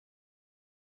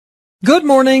Good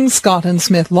morning, Scott and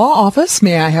Smith Law Office.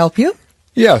 May I help you?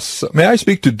 Yes. May I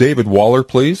speak to David Waller,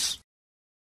 please?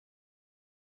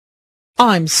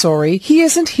 I'm sorry, he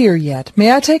isn't here yet.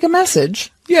 May I take a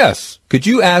message? Yes. Could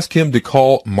you ask him to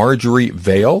call Marjorie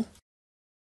Vale?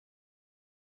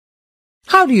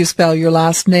 How do you spell your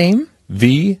last name?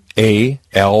 V-A-L-E.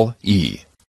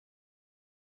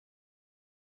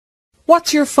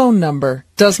 What's your phone number?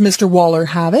 Does Mr. Waller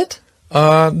have it?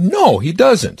 No, he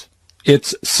doesn't.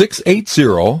 It's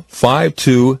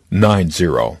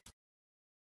 680-5290.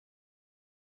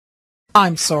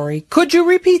 I'm sorry, could you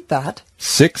repeat that?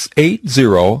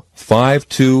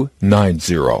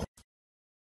 680-5290.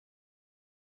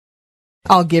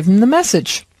 I'll give him the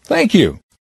message. Thank you.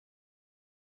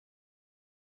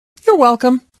 You're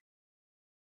welcome.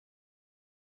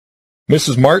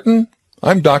 Mrs. Martin,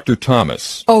 I'm Dr.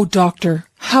 Thomas. Oh, doctor,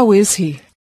 how is he?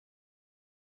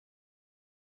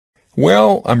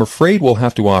 Well, I'm afraid we'll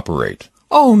have to operate.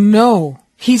 Oh, no.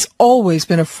 He's always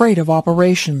been afraid of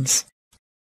operations.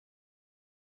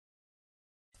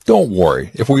 Don't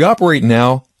worry. If we operate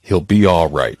now, he'll be all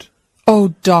right. Oh,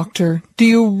 doctor, do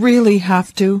you really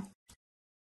have to?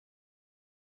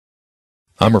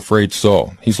 I'm afraid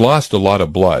so. He's lost a lot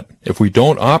of blood. If we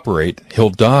don't operate,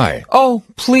 he'll die. Oh,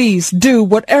 please do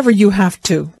whatever you have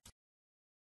to.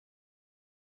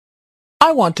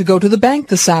 I want to go to the bank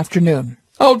this afternoon.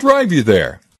 I'll drive you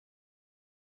there.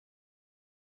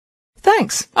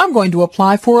 Thanks. I'm going to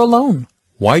apply for a loan.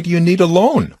 Why do you need a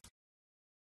loan?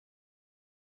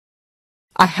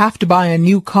 I have to buy a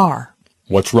new car.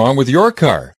 What's wrong with your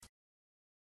car?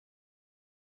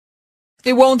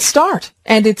 It won't start,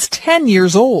 and it's 10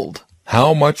 years old.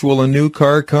 How much will a new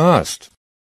car cost?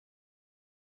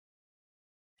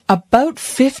 About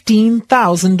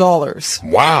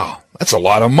 $15,000. Wow, that's a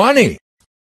lot of money.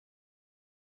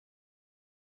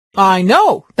 I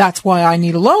know. That's why I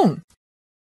need a loan.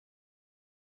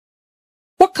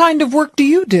 What kind of work do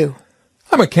you do?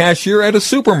 I'm a cashier at a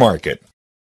supermarket.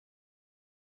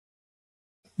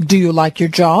 Do you like your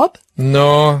job?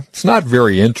 No, it's not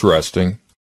very interesting.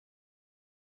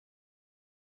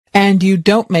 And you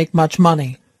don't make much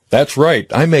money. That's right.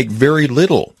 I make very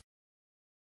little.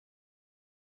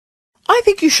 I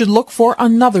think you should look for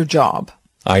another job.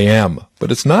 I am, but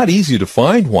it's not easy to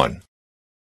find one.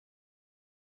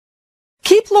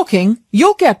 Keep looking.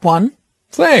 You'll get one.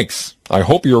 Thanks. I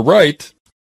hope you're right.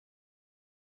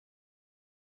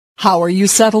 How are you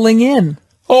settling in?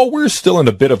 Oh, we're still in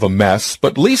a bit of a mess,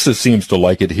 but Lisa seems to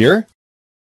like it here.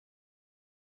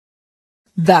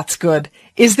 That's good.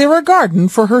 Is there a garden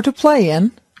for her to play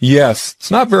in? Yes, it's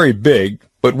not very big,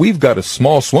 but we've got a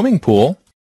small swimming pool.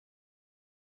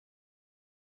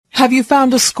 Have you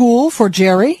found a school for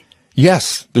Jerry?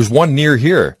 Yes, there's one near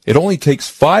here. It only takes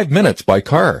 5 minutes by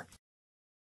car.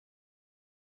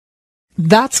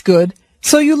 That's good.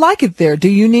 So you like it there, do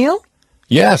you, Neil?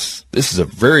 Yes, this is a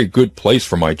very good place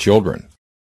for my children.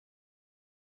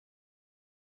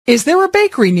 Is there a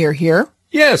bakery near here?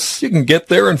 Yes, you can get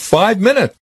there in 5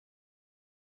 minutes.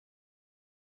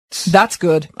 That's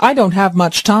good. I don't have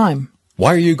much time.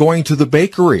 Why are you going to the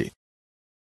bakery?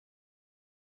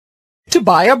 To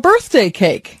buy a birthday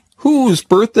cake. Whose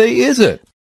birthday is it?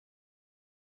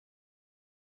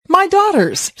 My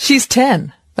daughter's. She's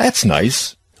 10. That's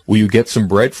nice. Will you get some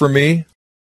bread for me?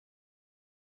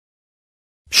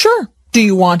 Sure. Do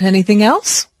you want anything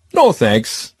else? No,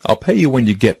 thanks. I'll pay you when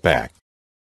you get back.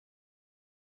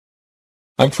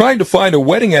 I'm trying to find a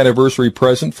wedding anniversary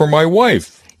present for my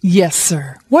wife. Yes,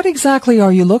 sir. What exactly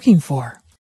are you looking for?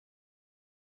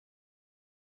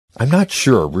 I'm not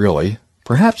sure, really.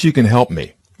 Perhaps you can help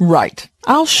me. Right.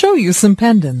 I'll show you some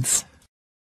pendants.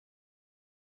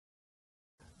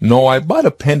 No, I bought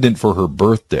a pendant for her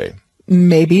birthday.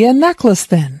 Maybe a necklace,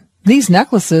 then. These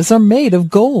necklaces are made of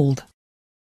gold.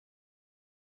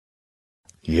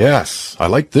 Yes, I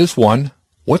like this one.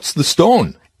 What's the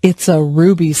stone? It's a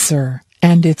ruby, sir,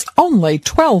 and it's only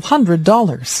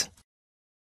 $1,200.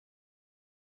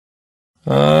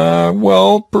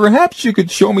 Well, perhaps you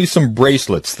could show me some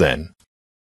bracelets then.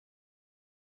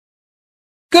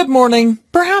 Good morning.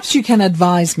 Perhaps you can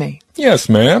advise me. Yes,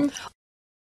 ma'am.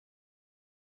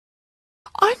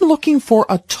 I'm looking for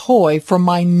a toy for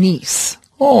my niece.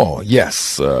 Oh,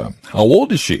 yes. How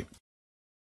old is she?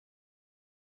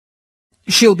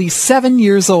 She'll be 7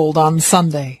 years old on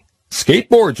Sunday.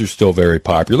 Skateboards are still very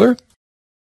popular.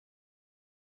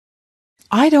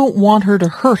 I don't want her to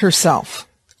hurt herself.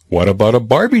 What about a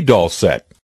Barbie doll set?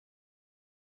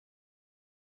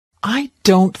 I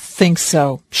don't think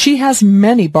so. She has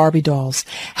many Barbie dolls.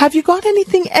 Have you got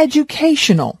anything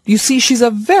educational? You see, she's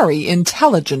a very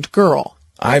intelligent girl.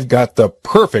 I've got the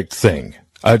perfect thing.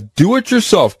 A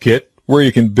do-it-yourself kit where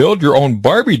you can build your own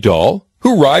Barbie doll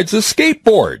who rides a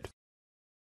skateboard.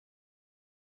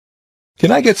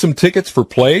 Can I get some tickets for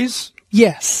plays?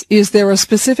 Yes. Is there a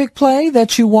specific play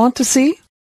that you want to see?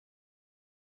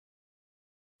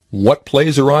 What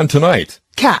plays are on tonight?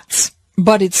 Cats,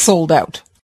 but it's sold out.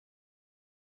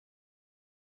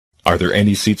 Are there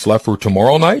any seats left for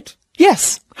tomorrow night?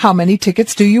 Yes. How many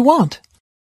tickets do you want?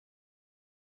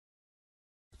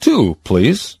 2,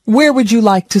 please. Where would you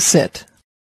like to sit?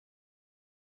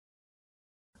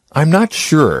 I'm not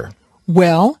sure.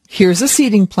 Well, here's a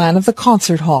seating plan of the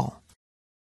concert hall.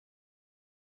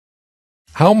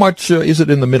 How much is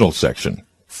it in the middle section?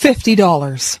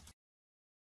 $50.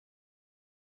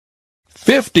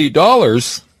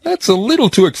 $50? That's a little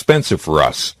too expensive for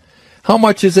us. How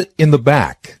much is it in the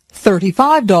back?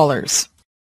 $35.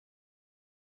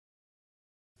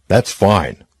 That's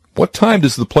fine. What time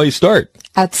does the play start?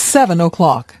 At 7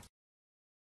 o'clock.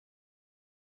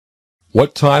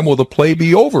 What time will the play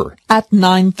be over? At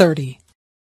 9:30.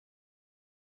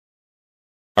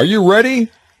 Are you ready?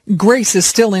 Grace is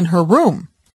still in her room.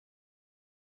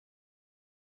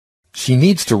 She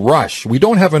needs to rush. We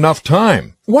don't have enough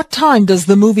time. What time does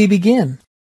the movie begin?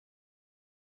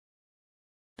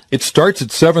 It starts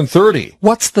at 7:30.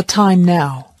 What's the time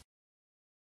now?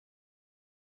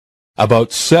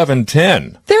 About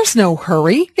 7:10. There's no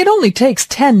hurry. It only takes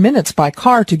 10 minutes by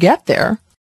car to get there.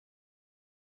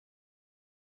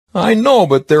 I know,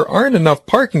 but there aren't enough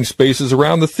parking spaces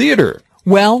around the theater.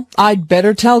 Well, I'd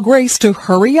better tell Grace to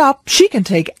hurry up. She can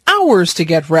take hours to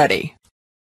get ready.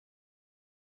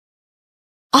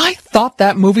 I thought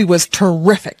that movie was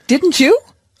terrific, didn't you?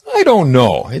 I don't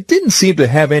know. It didn't seem to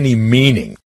have any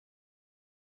meaning.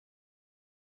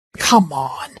 Come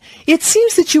on. It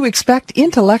seems that you expect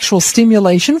intellectual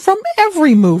stimulation from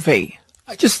every movie.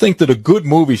 I just think that a good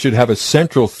movie should have a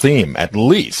central theme, at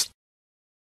least.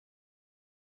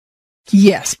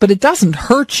 Yes, but it doesn't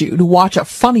hurt you to watch a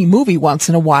funny movie once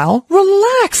in a while.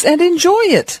 Relax and enjoy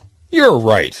it. You're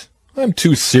right. I'm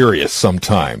too serious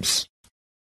sometimes.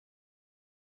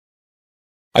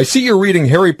 I see you're reading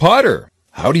Harry Potter.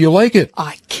 How do you like it?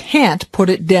 I can't put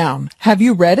it down. Have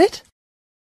you read it?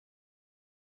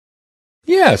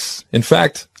 Yes. In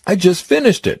fact, I just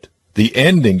finished it. The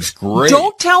ending's great.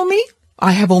 Don't tell me.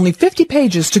 I have only 50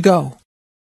 pages to go.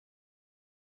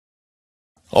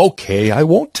 Okay, I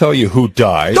won't tell you who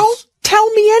dies. Don't tell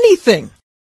me anything.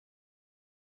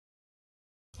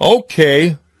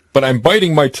 Okay, but I'm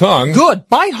biting my tongue. Good.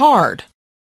 Bite hard.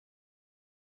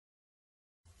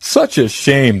 Such a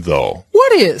shame, though.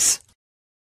 What is?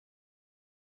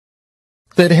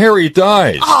 That Harry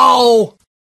dies. Oh!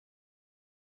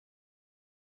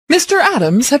 Mr.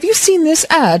 Adams, have you seen this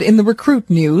ad in the Recruit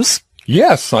News?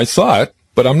 Yes, I saw it,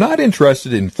 but I'm not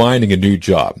interested in finding a new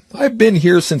job. I've been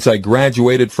here since I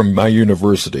graduated from my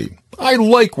university. I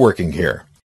like working here.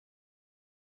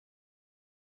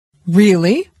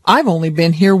 Really? I've only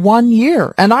been here 1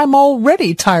 year, and I'm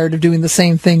already tired of doing the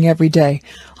same thing every day.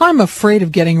 I'm afraid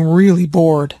of getting really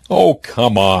bored. Oh,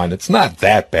 come on. It's not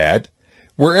that bad.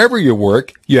 Wherever you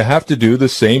work, you have to do the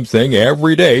same thing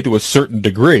every day to a certain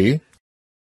degree.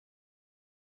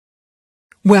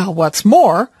 Well, what's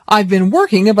more, I've been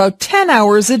working about 10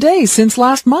 hours a day since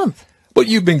last month. But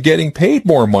you've been getting paid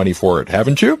more money for it,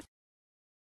 haven't you?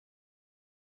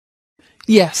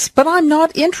 Yes, but I'm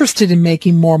not interested in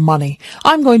making more money.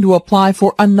 I'm going to apply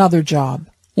for another job.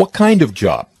 What kind of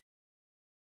job?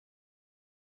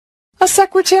 A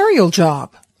secretarial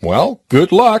job. Well,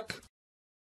 good luck.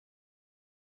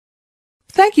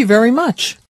 Thank you very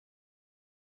much.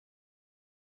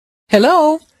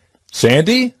 Hello?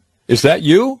 Sandy, is that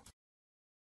you?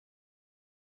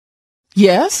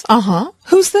 Yes,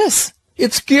 Who's this?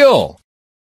 It's Gil.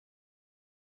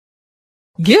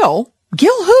 Gil?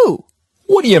 Gil who?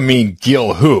 What do you mean,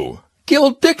 Gil who?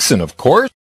 Gil Dixon, of course.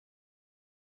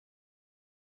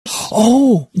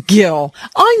 Oh, Gil,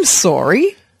 I'm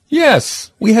sorry.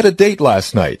 Yes, we had a date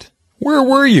last night. Where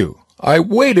were you? I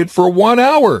waited for 1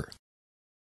 hour.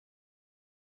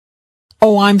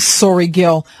 Oh, I'm sorry,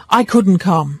 Gil. I couldn't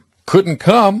come. Couldn't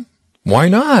come? Why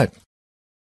not?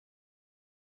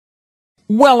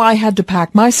 Well, I had to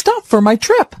pack my stuff for my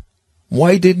trip.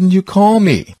 Why didn't you call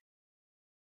me?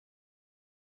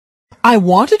 I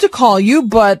wanted to call you,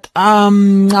 but,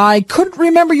 I couldn't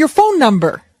remember your phone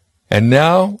number. And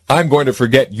now I'm going to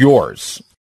forget yours.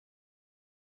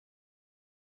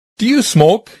 Do you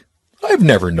smoke? I've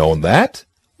never known that.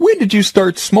 When did you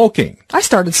start smoking? I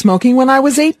started smoking when I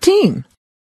was 18.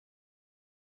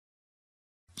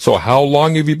 So how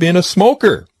long have you been a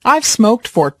smoker? I've smoked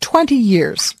for 20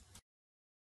 years.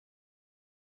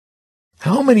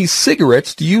 How many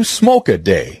cigarettes do you smoke a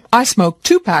day? I smoke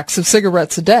 2 packs of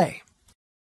cigarettes a day.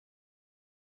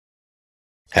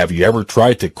 Have you ever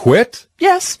tried to quit?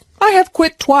 Yes, I have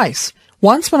quit twice.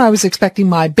 Once when I was expecting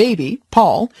my baby,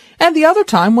 Paul, and the other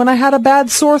time when I had a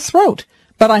bad sore throat,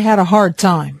 but I had a hard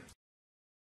time.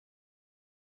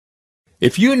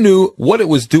 If you knew what it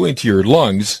was doing to your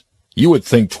lungs, you would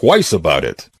think twice about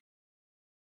it.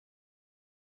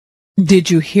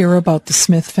 Did you hear about the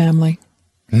Smith family?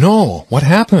 No, what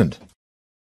happened?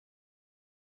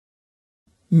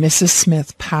 Mrs.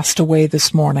 Smith passed away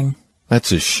this morning.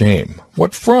 That's a shame.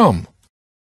 What from?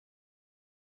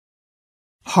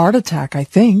 Heart attack, I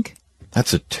think.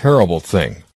 That's a terrible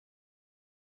thing.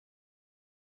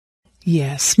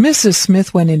 Yes, Mrs.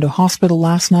 Smith went into hospital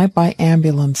last night by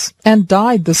ambulance and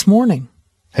died this morning.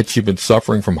 Had she been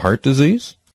suffering from heart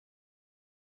disease?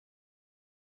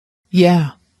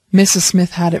 Yeah, Mrs.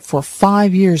 Smith had it for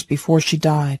 5 years before she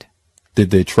died.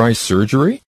 Did they try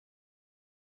surgery?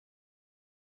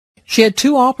 She had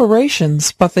 2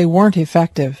 operations, but they weren't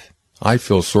effective. I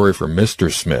feel sorry for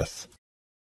Mr. Smith.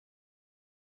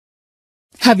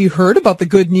 Have you heard about the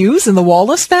good news in the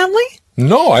Wallace family?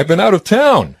 No, I've been out of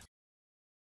town.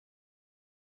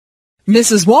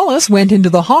 Mrs. Wallace went into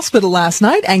the hospital last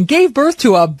night and gave birth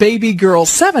to a baby girl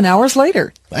 7 hours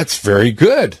later. That's very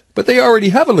good. But they already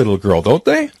have a little girl, don't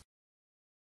they?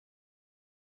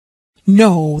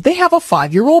 No, they have a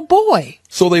 5-year-old boy.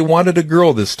 So they wanted a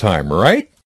girl this time,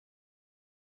 right?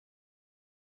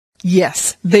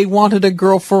 Yes, they wanted a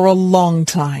girl for a long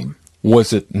time.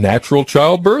 Was it natural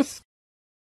childbirth?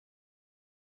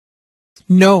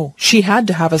 No, she had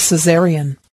to have a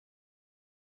cesarean.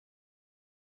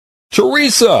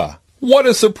 Teresa! What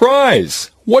a surprise!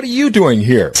 What are you doing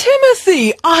here?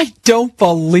 Timothy, I don't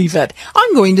believe it.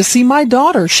 I'm going to see my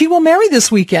daughter. She will marry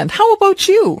this weekend. How about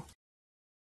you?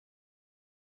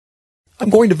 I'm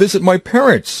going to visit my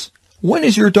parents. When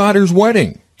is your daughter's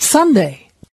wedding? Sunday.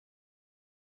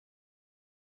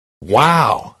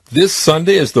 Wow! This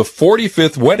Sunday is the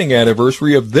 45th wedding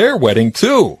anniversary of their wedding,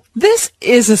 too. This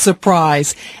is a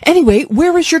surprise. Anyway,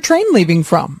 where is your train leaving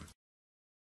from?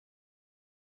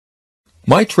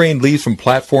 My train leaves from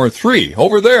platform 3,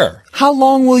 over there. How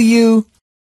long will you...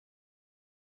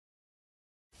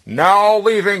 Now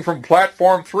leaving from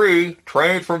platform 3,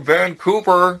 train from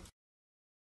Vancouver.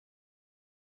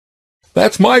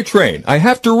 That's my train. I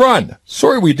have to run.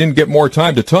 Sorry we didn't get more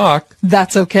time to talk.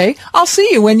 That's okay. I'll see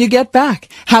you when you get back.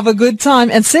 Have a good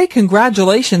time and say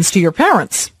congratulations to your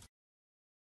parents.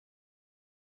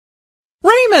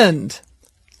 Raymond!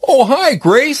 Oh, hi,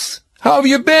 Grace. How have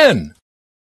you been?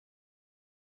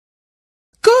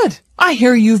 Good. I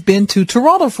hear you've been to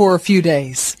Toronto for a few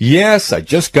days. Yes, I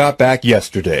just got back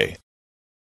yesterday.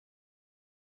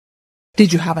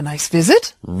 Did you have a nice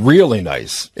visit? Really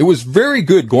nice. It was very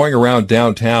good going around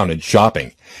downtown and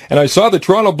shopping. And I saw the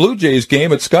Toronto Blue Jays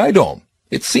game at Skydome.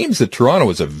 It seems that Toronto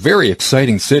is a very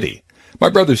exciting city. My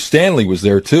brother Stanley was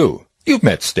there too. You've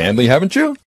met Stanley, haven't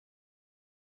you?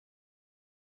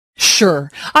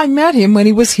 Sure. I met him when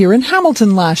he was here in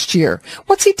Hamilton last year.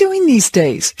 What's he doing these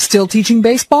days? Still teaching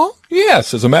baseball?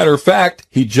 Yes, as a matter of fact,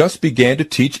 he just began to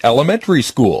teach elementary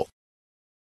school.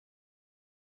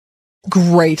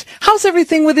 Great. How's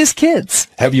everything with his kids?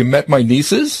 Have you met my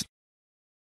nieces?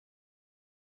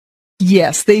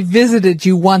 Yes, they visited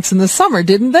you once in the summer,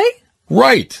 didn't they?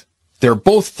 Right. They're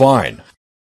both fine.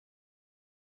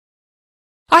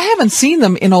 I haven't seen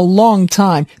them in a long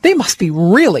time. They must be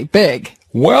really big.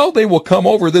 Well, they will come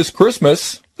over this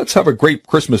Christmas. Let's have a great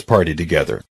Christmas party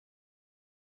together.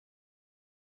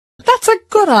 That's a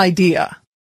good idea.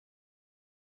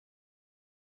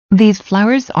 These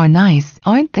flowers are nice,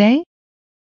 aren't they?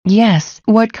 Yes,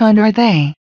 what kind are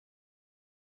they?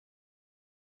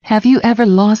 Have you ever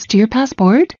lost your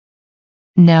passport?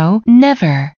 No,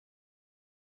 never.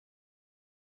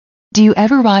 Do you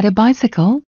ever ride a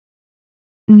bicycle?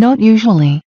 Not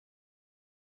usually.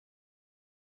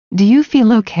 Do you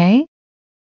feel okay?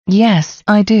 Yes,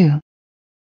 I do.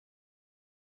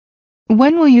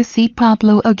 When will you see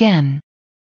Pablo again?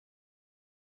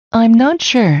 I'm not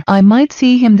sure. I might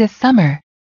see him this summer.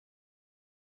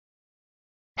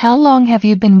 How long have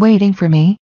you been waiting for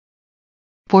me?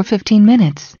 For 15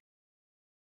 minutes.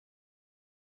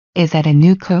 Is that a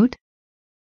new coat?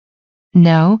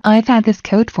 No, I've had this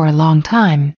coat for a long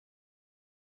time.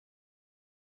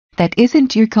 That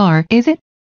isn't your car, is it?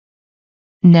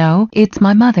 No, it's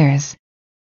my mother's.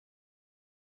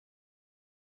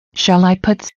 Shall I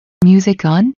put music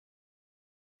on?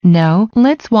 No,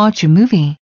 let's watch a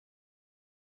movie.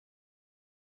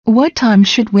 What time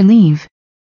should we leave?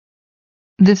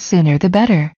 The sooner the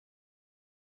better.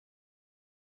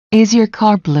 Is your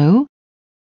car blue?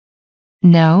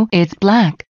 No, it's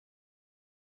black.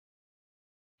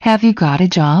 Have you got a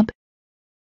job?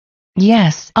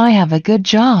 Yes, I have a good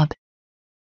job.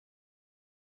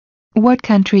 What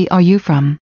country are you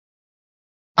from?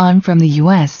 I'm from the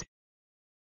US.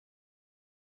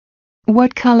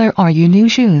 What color are your new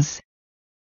shoes?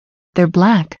 They're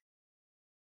black.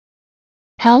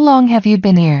 How long have you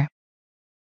been here?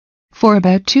 For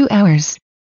about 2 hours.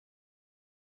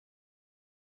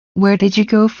 Where did you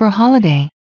go for holiday?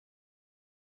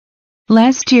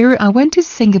 Last year I went to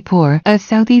Singapore, a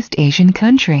Southeast Asian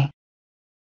country.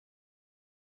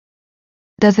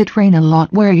 Does it rain a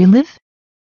lot where you live?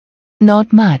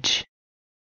 Not much.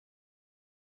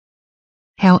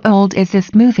 How old is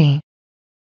this movie?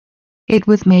 It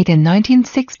was made in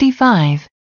 1965.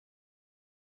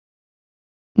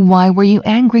 Why were you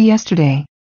angry yesterday?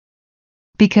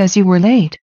 Because you were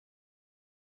late.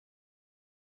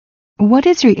 What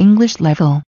is your English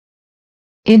level?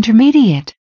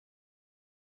 Intermediate.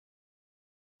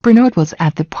 Bernard was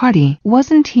at the party,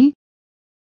 wasn't he?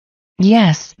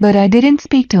 Yes, but I didn't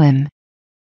speak to him.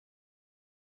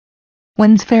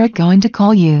 When's Ferret going to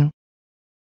call you?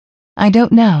 I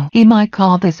don't know. He might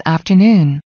call this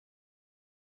afternoon.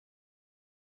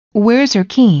 Where's your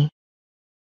key?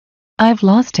 I've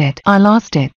lost it. I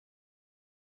lost it.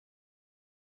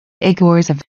 Igor's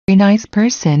a very nice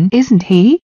person, isn't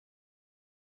he?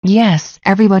 Yes,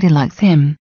 everybody likes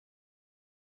him.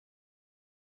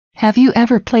 Have you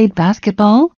ever played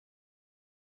basketball?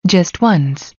 Just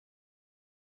once.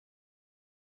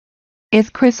 Is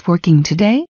Chris working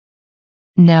today?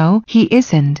 No, he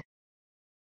isn't.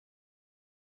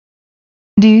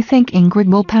 Do you think Ingrid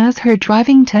will pass her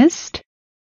driving test?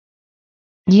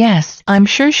 Yes, I'm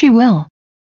sure she will.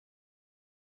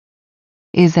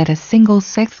 Is that a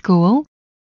single-sex school?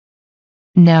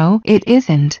 No, it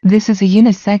isn't. This is a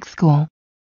unisex school.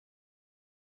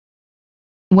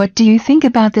 What do you think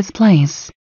about this place?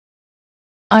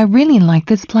 I really like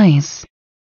this place.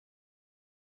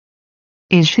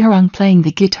 Is Sharang playing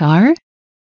the guitar?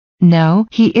 No,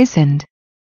 he isn't.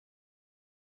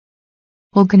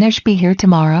 Will Ganesh be here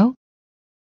tomorrow?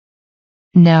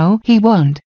 No, he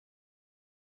won't.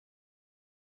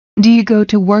 Do you go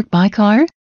to work by car?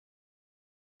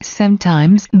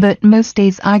 Sometimes, but most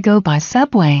days I go by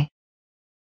subway.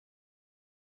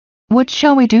 What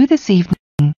shall we do this evening?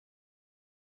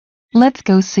 Let's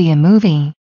go see a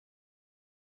movie.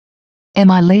 Am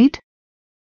I late?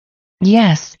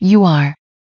 Yes, you are.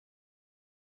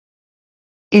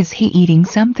 Is he eating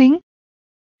something?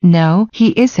 No, he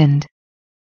isn't.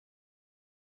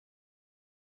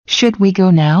 Should we go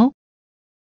now?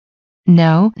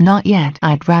 No, not yet.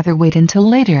 I'd rather wait until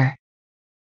later.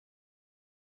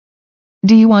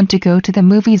 Do you want to go to the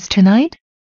movies tonight?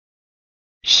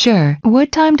 Sure.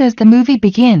 What time does the movie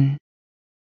begin?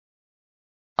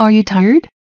 Are you tired?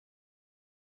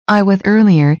 I was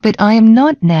earlier, but I am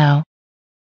not now.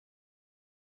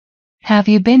 Have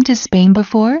you been to Spain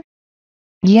before?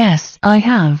 Yes, I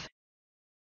have.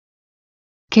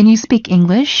 Can you speak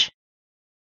English?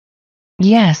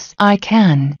 Yes, I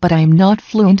can, but I'm not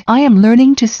fluent. I am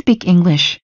learning to speak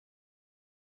English.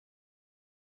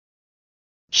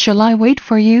 Shall I wait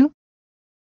for you?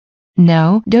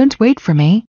 No, don't wait for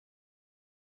me.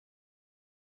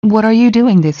 What are you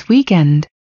doing this weekend?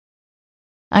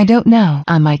 I don't know.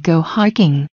 I might go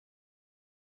hiking.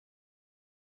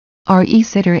 Are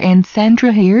Isitor and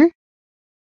Sandra here?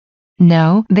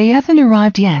 No, they haven't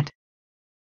arrived yet.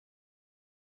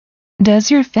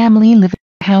 Does your family live in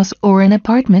a house or an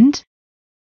apartment?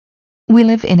 We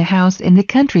live in a house in the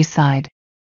countryside.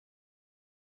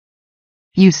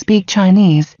 You speak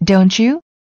Chinese, don't you?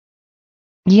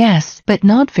 Yes, but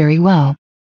not very well.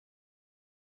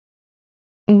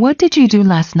 What did you do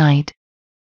last night?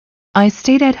 I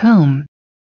stayed at home.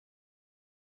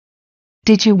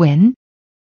 Did you win?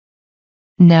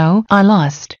 No, I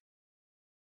lost.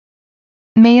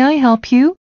 May I help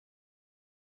you?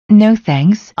 No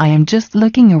thanks, I am just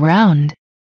looking around.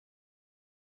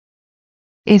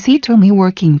 Is Hitomi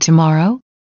working tomorrow?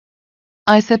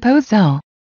 I suppose so.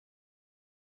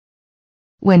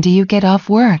 When do you get off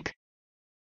work?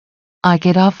 I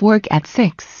get off work at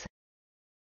 6.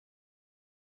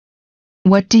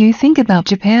 What do you think about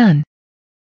Japan?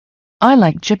 I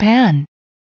like Japan.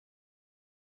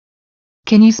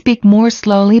 Can you speak more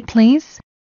slowly, please?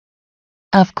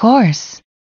 Of course.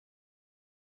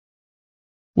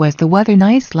 Was the weather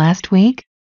nice last week?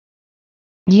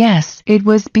 Yes, it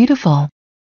was beautiful.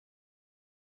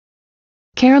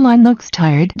 Caroline looks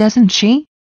tired, doesn't she?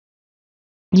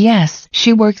 Yes,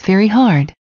 she works very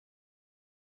hard.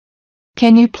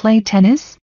 Can you play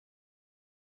tennis?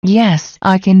 Yes,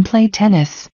 I can play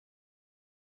tennis.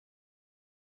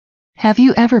 Have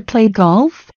you ever played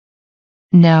golf?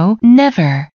 No,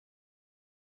 never.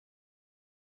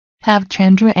 Have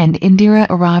Chandra and Indira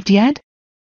arrived yet?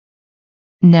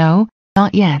 No,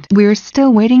 not yet. We're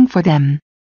still waiting for them.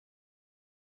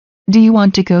 Do you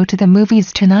want to go to the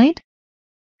movies tonight?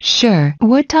 Sure.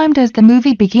 What time does the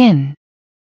movie begin?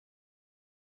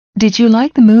 Did you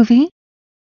like the movie?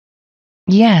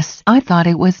 Yes, I thought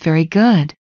it was very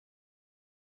good.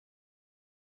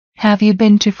 Have you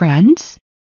been to Friends?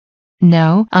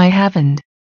 No, I haven't.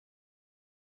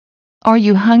 Are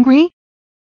you hungry?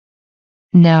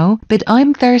 No, but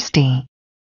I'm thirsty.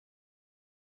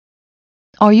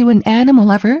 Are you an animal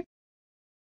lover?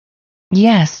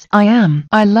 Yes, I am.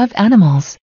 I love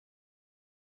animals.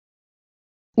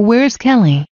 Where's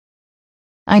Kelly?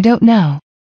 I don't know.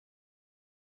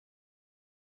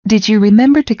 Did you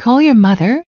remember to call your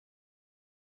mother?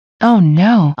 Oh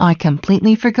no, I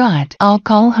completely forgot. I'll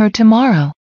call her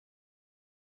tomorrow.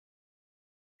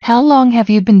 How long have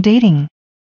you been dating?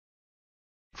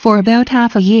 For about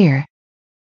half a year.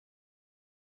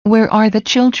 Where are the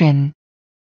children?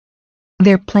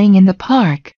 They're playing in the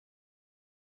park.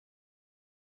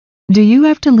 Do you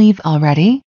have to leave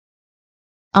already?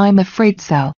 I'm afraid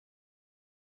so.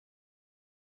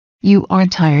 You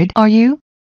aren't tired, are you?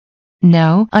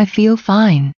 No, I feel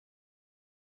fine.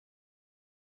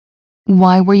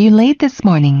 Why were you late this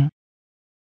morning?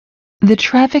 The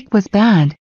traffic was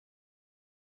bad.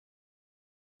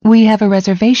 We have a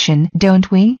reservation, don't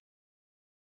we?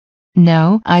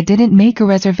 No, I didn't make a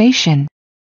reservation.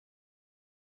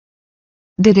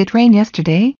 Did it rain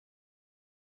yesterday?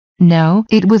 No,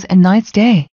 it was a nice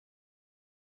day.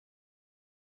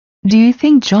 Do you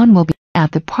think John will be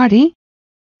at the party?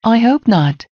 I hope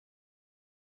not.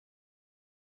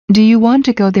 Do you want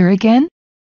to go there again?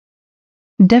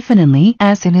 Definitely,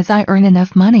 as soon as I earn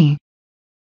enough money.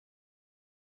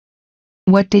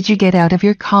 What did you get out of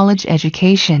your college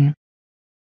education?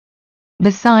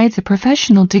 Besides a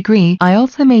professional degree, I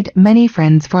also made many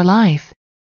friends for life.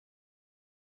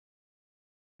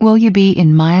 Will you be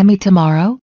in Miami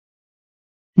tomorrow?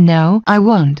 No, I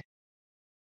won't.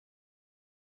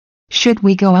 Should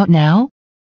we go out now?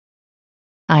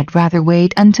 I'd rather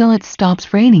wait until it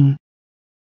stops raining.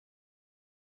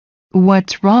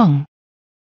 What's wrong?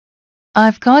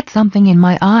 I've got something in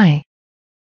my eye.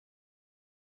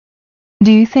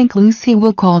 Do you think Lucy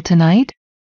will call tonight?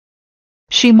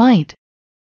 She might.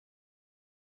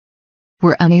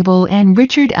 Were Unable and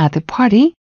Richard at the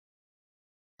party?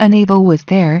 Unable was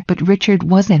there, but Richard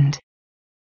wasn't.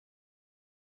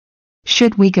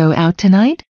 Should we go out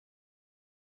tonight?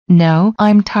 No,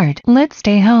 I'm tired. Let's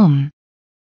stay home.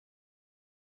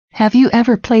 Have you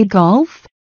ever played golf?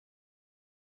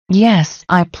 Yes,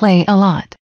 I play a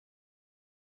lot.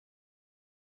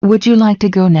 Would you like to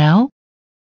go now?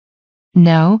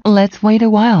 No, let's wait a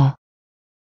while.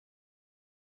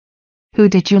 Who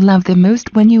did you love the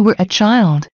most when you were a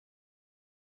child?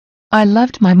 I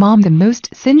loved my mom the most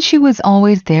since she was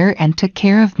always there and took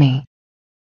care of me.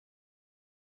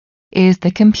 Is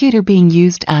the computer being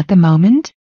used at the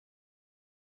moment?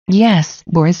 Yes,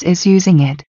 Boris is using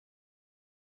it.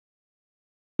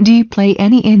 Do you play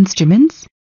any instruments?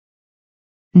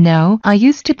 No, I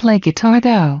used to play guitar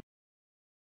though.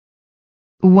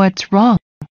 What's wrong?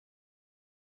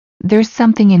 There's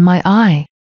something in my eye.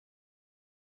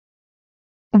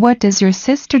 What does your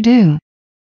sister do?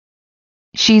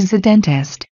 She's a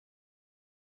dentist.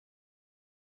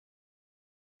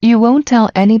 You won't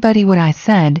tell anybody what I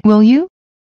said, will you?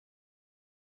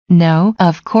 No,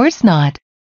 of course not.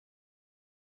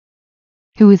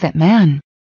 Who is that man?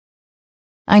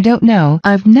 I don't know,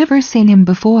 I've never seen him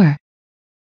before.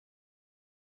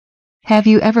 Have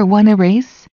you ever won a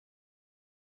race?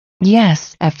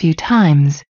 Yes, a few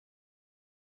times.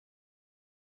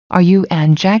 Are you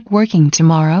and Jack working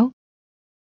tomorrow?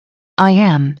 I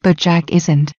am, but Jack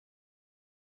isn't.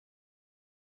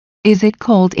 Is it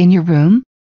cold in your room?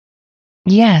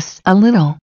 Yes, a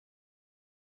little.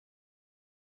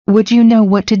 Would you know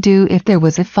what to do if there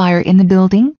was a fire in the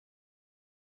building?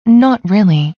 Not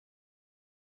really.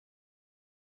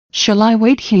 Shall I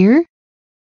wait here?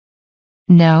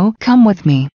 No, come with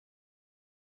me.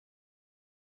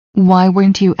 Why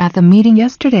weren't you at the meeting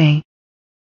yesterday?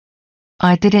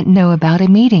 I didn't know about a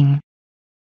meeting.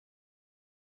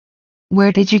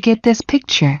 Where did you get this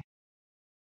picture?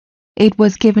 It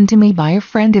was given to me by a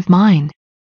friend of mine.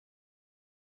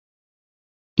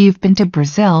 You've been to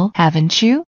Brazil, haven't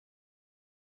you?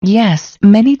 Yes,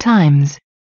 many times.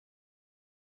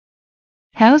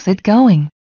 How's it going?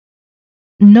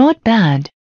 Not bad.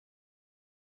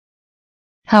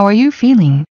 How are you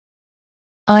feeling?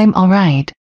 I'm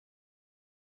alright.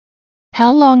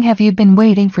 How long have you been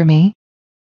waiting for me?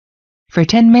 For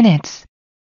 10 minutes.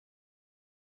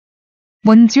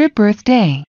 When's your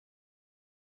birthday?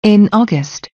 In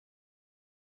August.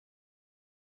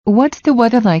 What's the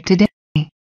weather like today?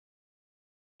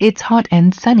 It's hot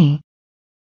and sunny.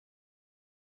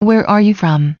 Where are you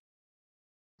from?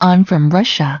 I'm from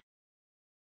Russia.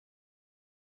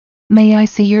 May I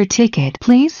see your ticket,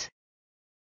 please?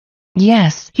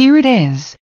 Yes, here it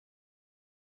is.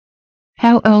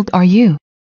 How old are you?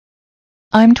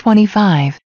 I'm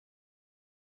 25.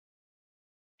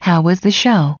 How was the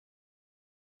show?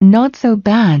 Not so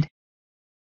bad.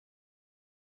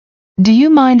 Do you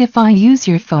mind if I use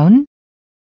your phone?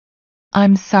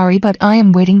 I'm sorry, but I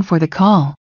am waiting for the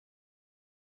call.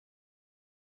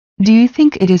 Do you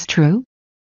think it is true?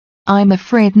 I'm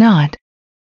afraid not.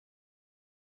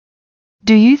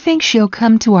 Do you think she'll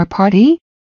come to our party?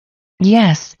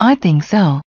 Yes, I think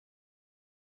so.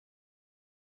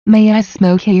 May I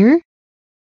smoke here?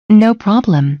 No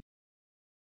problem.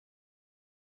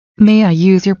 May I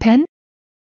use your pen?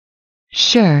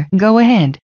 Sure, go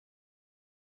ahead.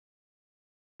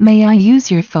 May I use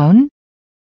your phone?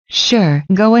 Sure,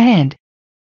 go ahead.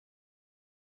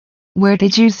 Where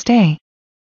did you stay?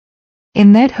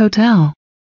 In that hotel.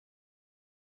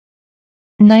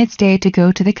 Nice day to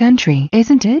go to the country,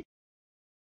 isn't it?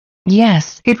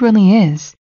 Yes, it really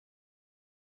is.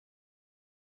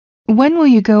 When will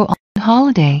you go on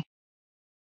holiday?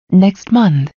 Next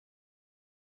month.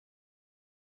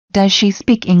 Does she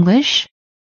speak English?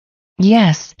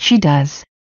 Yes, she does.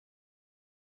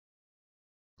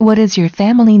 What is your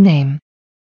family name?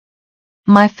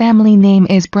 My family name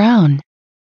is Brown.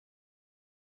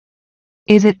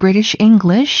 Is it British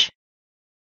English?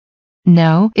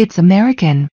 No, it's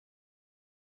American.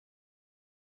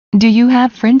 Do you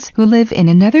have friends who live in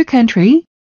another country?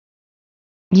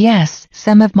 Yes,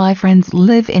 some of my friends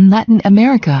live in Latin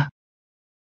America.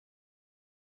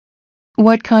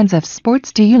 What kinds of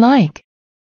sports do you like?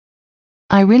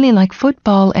 I really like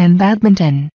football and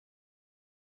badminton.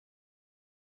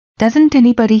 Doesn't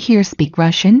anybody here speak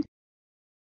Russian?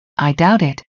 I doubt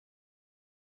it.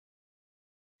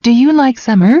 Do you like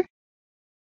summer?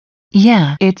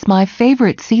 Yeah, it's my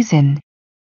favorite season.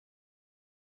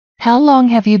 How long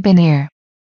have you been here?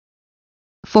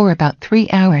 For about 3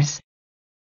 hours.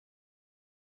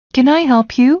 Can I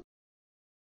help you?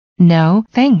 No,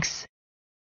 thanks.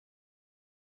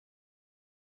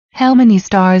 How many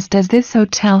stars does this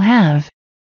hotel have?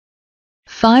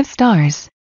 5 stars.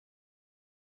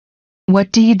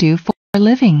 What do you do for a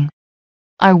living?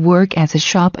 I work as a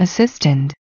shop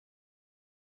assistant.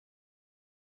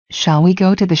 Shall we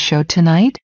go to the show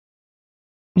tonight?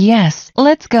 Yes,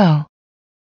 let's go.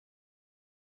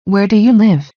 Where do you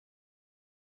live?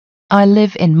 I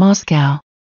live in Moscow.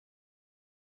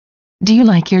 Do you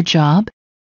like your job?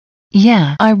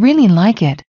 Yeah, I really like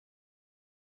it.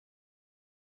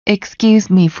 Excuse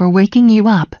me for waking you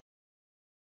up.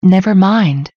 Never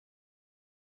mind.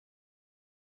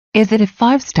 Is it a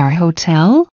 5-star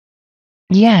hotel?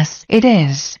 Yes, it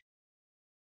is.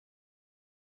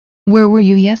 Where were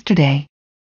you yesterday?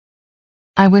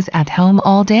 I was at home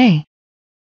all day.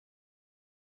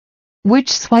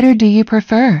 Which sweater do you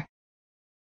prefer?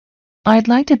 I'd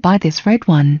like to buy this red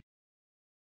one.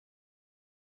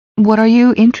 What are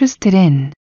you interested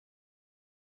in?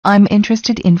 I'm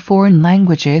interested in foreign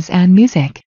languages and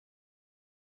music.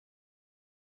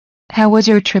 How was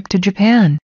your trip to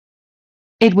Japan?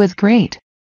 It was great.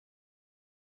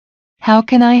 How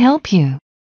can I help you?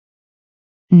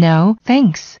 No,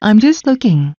 thanks. I'm just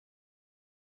looking.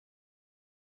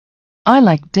 I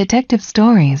like detective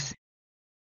stories.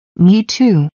 Me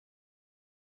too.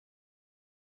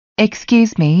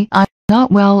 Excuse me, I'm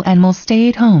not well and will stay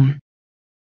at home.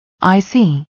 I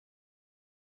see.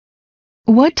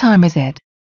 What time is it?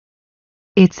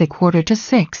 It's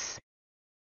 5:45.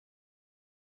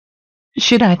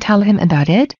 Should I tell him about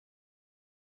it?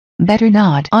 Better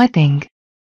not, I think.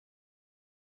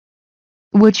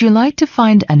 Would you like to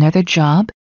find another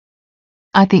job?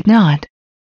 I think not.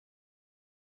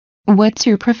 What's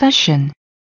your profession?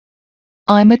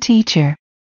 I'm a teacher.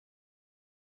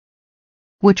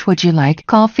 Which would you like,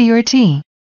 coffee or tea?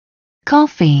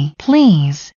 Coffee,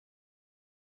 please.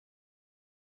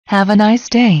 Have a nice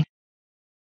day.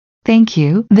 Thank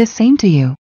you, the same to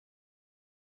you.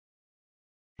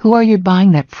 Who are you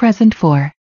buying that present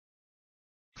for?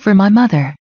 For my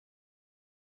mother.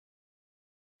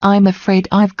 I'm afraid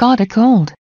I've got a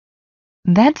cold.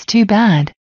 That's too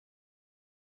bad.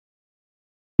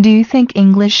 Do you think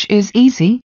English is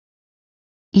easy?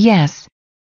 Yes.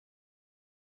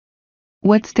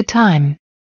 What's the time?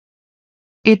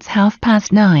 It's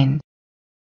 9:30.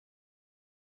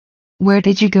 Where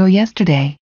did you go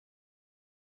yesterday?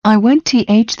 I went to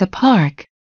the park.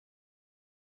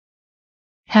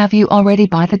 Have you already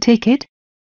bought the ticket?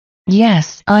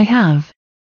 Yes, I have.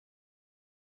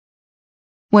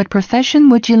 What profession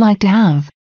would you like to have?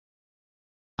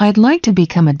 I'd like to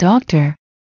become a doctor.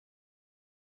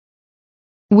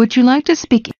 Would you like to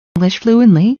speak English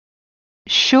fluently?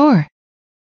 Sure.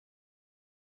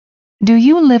 Do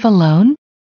you live alone?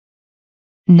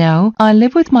 No, I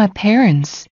live with my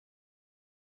parents.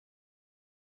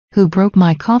 Who broke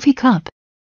my coffee cup?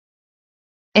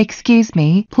 Excuse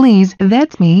me, please,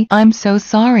 that's me, I'm so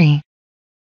sorry.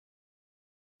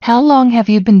 How long have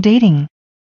you been dating?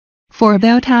 For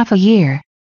about half a year.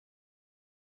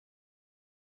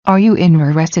 Are you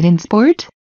interested in sport?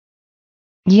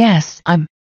 Yes, I'm.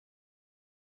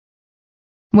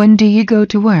 When do you go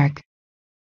to work?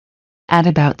 At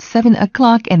about 7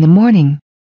 o'clock in the morning.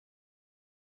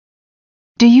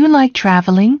 Do you like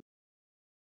traveling?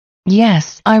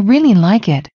 Yes, I really like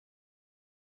it.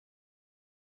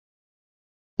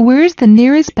 Where's the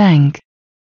nearest bank?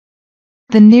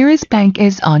 The nearest bank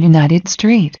is on United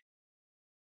Street.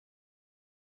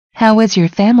 How is your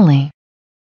family?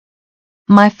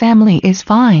 My family is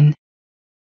fine.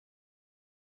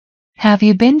 Have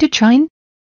you been to China?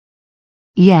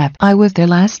 Yep, I was there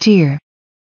last year.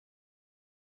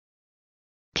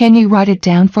 Can you write it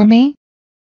down for me?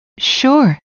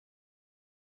 Sure.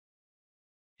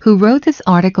 Who wrote this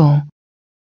article?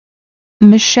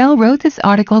 Michelle wrote this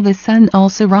article. The sun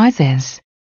also rises.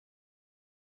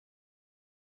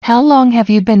 How long have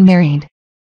you been married?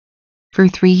 For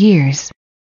 3 years.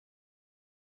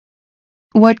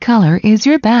 What color is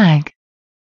your bag?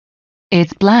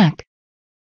 It's black.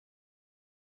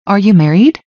 Are you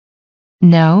married?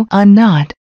 No, I'm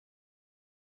not.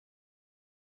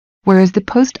 Where is the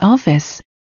post office?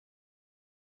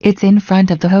 It's in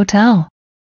front of the hotel.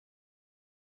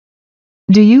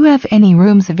 Do you have any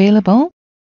rooms available?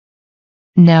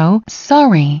 No,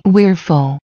 sorry, we're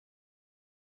full.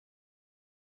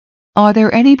 Are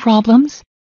there any problems?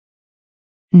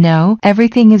 No,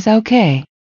 everything is okay.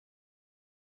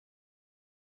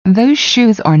 Those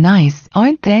shoes are nice,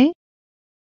 aren't they?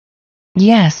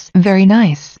 Yes, very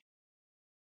nice.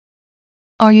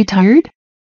 Are you tired?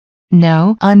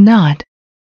 No, I'm not.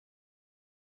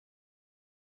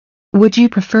 Would you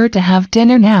prefer to have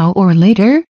dinner now or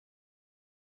later?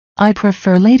 I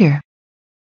prefer later.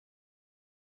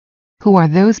 Who are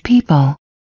those people?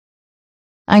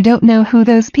 I don't know who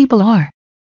those people are.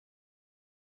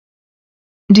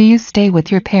 Do you stay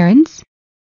with your parents?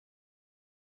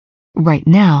 Right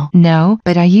now, no,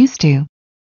 but I used to.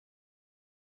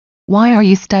 Why are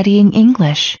you studying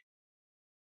English?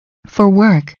 For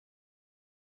work.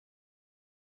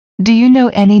 Do you know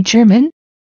any German?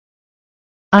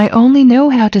 I only know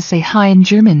how to say hi in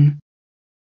German.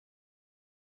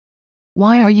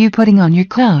 Why are you putting on your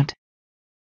coat?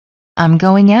 I'm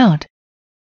going out.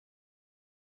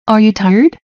 Are you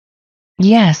tired?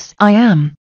 Yes, I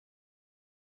am.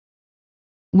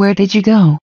 Where did you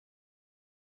go?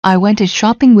 I went to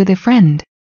shopping with a friend.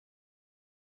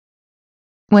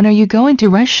 When are you going to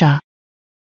Russia?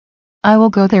 I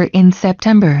will go there in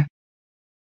September.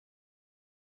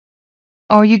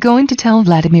 Are you going to tell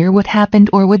Vladimir what happened,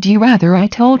 or would you rather I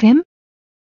told him?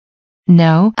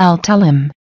 No, I'll tell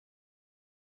him.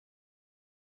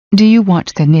 Do you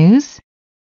watch the news?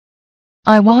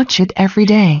 I watch it every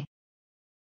day.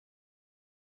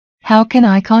 How can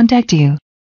I contact you?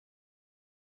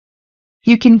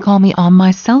 You can call me on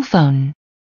my cell phone.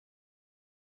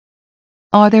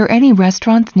 Are there any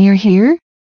restaurants near here?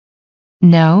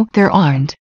 No, there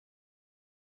aren't.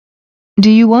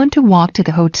 Do you want to walk to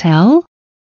the hotel?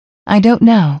 I don't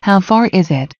know. How far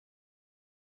is it?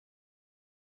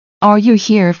 Are you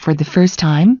here for the first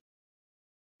time?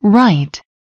 Right.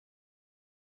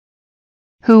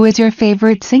 Who is your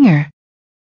favorite singer?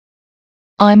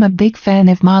 I'm a big fan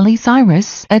of Miley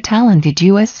Cyrus, a talented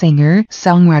US singer,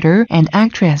 songwriter, and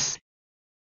actress.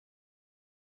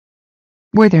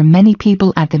 Were there many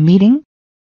people at the meeting?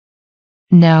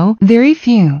 No, very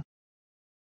few.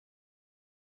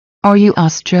 Are you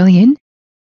Australian?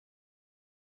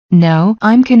 No,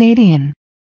 I'm Canadian.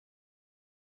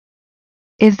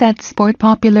 Is that sport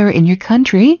popular in your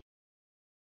country?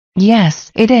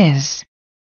 Yes, it is.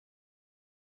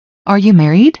 Are you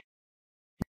married?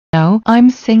 No, I'm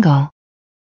single.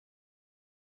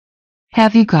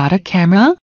 Have you got a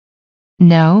camera?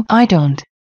 No, I don't.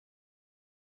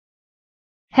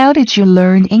 How did you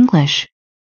learn English?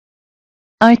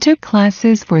 I took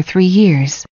classes for 3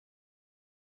 years.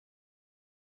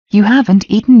 You haven't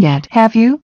eaten yet, have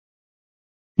you?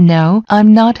 No,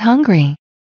 I'm not hungry.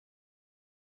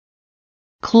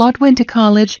 Claude went to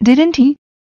college, didn't he?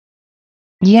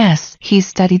 Yes, he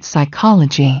studied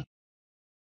psychology.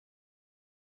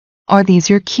 Are these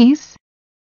your keys?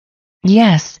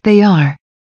 Yes, they are.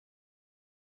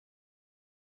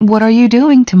 What are you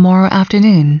doing tomorrow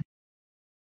afternoon?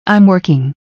 I'm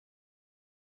working.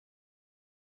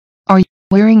 Are you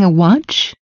wearing a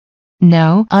watch?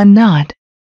 No, I'm not.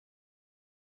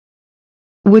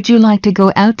 Would you like to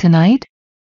go out tonight?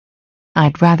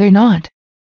 I'd rather not.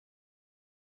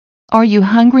 Are you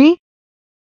hungry?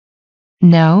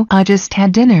 No, I just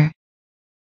had dinner.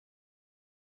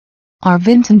 Are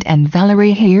Vincent and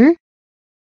Valerie here?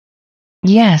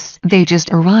 Yes, they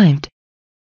just arrived.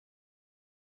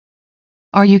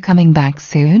 Are you coming back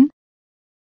soon?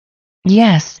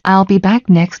 Yes, I'll be back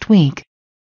next week.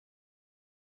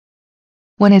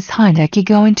 When is Hideki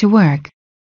going to work?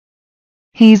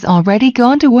 He's already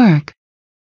gone to work.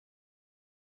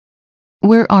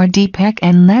 Where are Deepak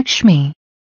and Lakshmi?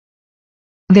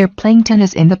 They're playing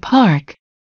tennis in the park.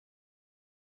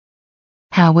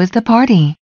 How was the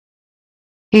party?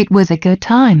 It was a good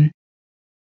time.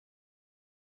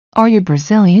 Are you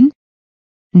Brazilian?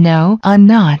 No, I'm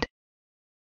not.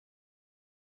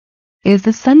 Is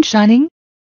the sun shining?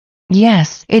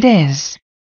 Yes, it is.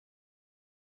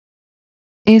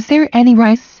 Is there any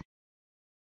rice?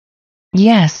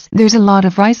 Yes, there's a lot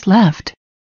of rice left.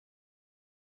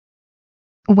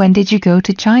 When did you go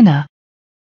to China?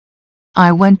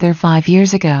 I went there 5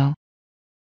 years ago.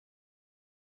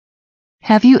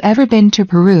 Have you ever been to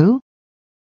Peru?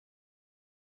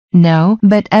 No,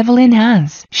 but Evelyn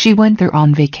has. She went there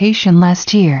on vacation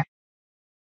last year.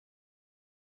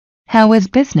 How is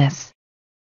business?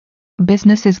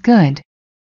 Business is good.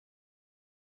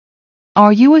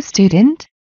 Are you a student?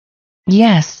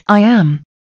 Yes, I am.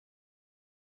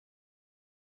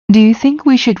 Do you think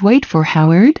we should wait for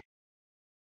Howard?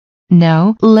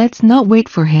 No, let's not wait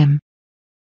for him.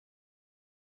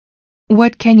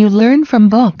 What can you learn from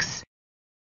books?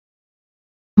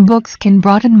 Books can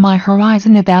broaden my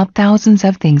horizon about thousands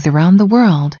of things around the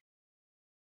world.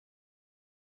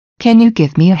 Can you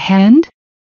give me a hand?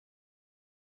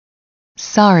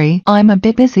 Sorry, I'm a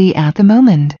bit busy at the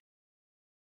moment.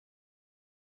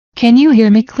 Can you hear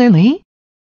me clearly?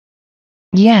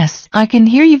 Yes, I can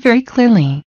hear you very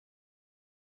clearly.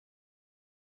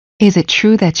 Is it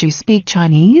true that you speak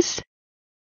Chinese?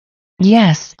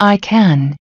 Yes, I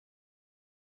can.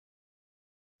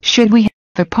 Should we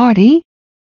have a party?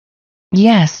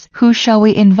 Yes, who shall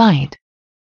we invite?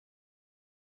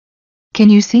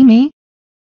 Can you see me?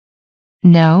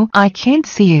 No, I can't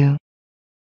see you.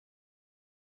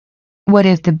 What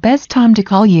is the best time to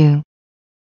call you?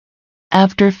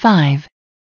 After 5.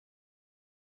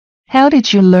 How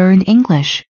did you learn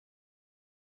English?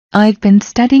 I've been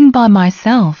studying by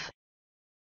myself.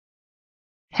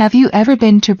 Have you ever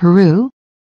been to Peru?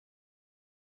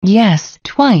 Yes,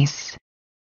 twice.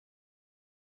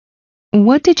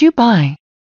 What did you buy?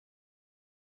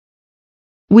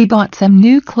 We bought some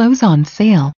new clothes on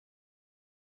sale.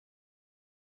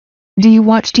 Do you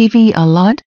watch TV a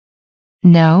lot?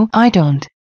 No, I don't.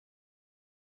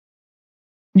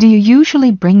 Do you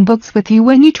usually bring books with you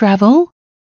when you travel?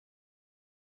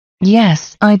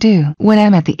 Yes, I do. When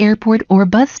I'm at the airport or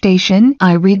bus station,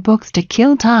 I read books to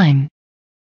kill time.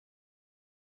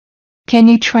 Can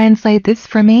you translate this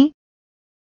for me?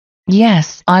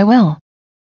 Yes, I will.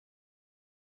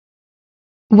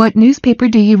 What newspaper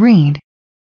do you read?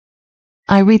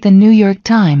 I read the New York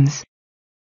Times.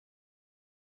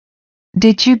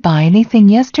 Did you buy anything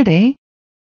yesterday?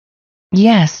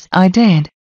 Yes, I did.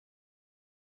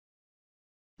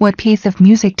 What piece of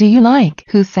music do you like?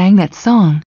 Who sang that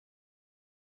song?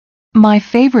 My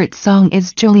favorite song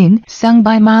is Julian, sung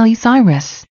by Miley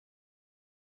Cyrus.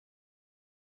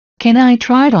 Can I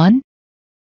try it on?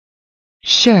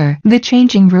 Sure, the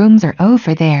changing rooms are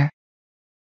over there.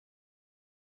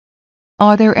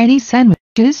 Are there any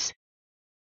sandwiches?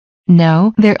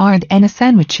 No, there aren't any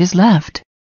sandwiches left.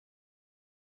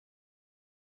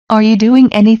 Are you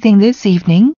doing anything this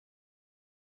evening?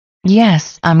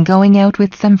 Yes, I'm going out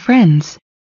with some friends.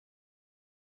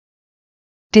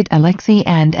 Did Alexei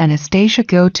and Anastasia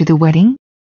go to the wedding?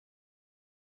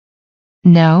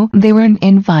 No, they weren't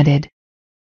invited.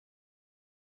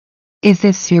 Is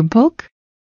this your book?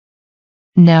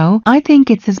 No, I think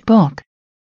it's his book.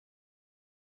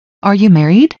 Are you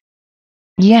married?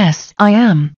 Yes, I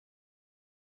am.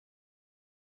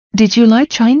 Did you like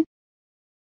China?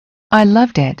 I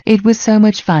loved it. It was so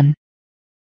much fun.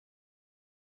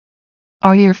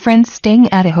 Are your friends staying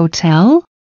at a hotel?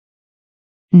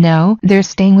 No, they're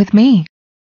staying with me.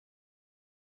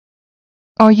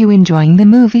 Are you enjoying the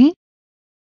movie?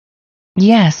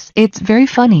 Yes, it's very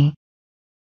funny.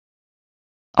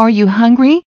 Are you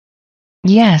hungry?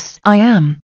 Yes, I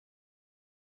am.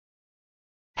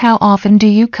 How often do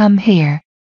you come here?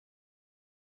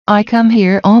 I come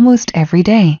here almost every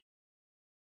day.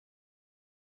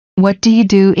 What do you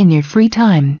do in your free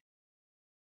time?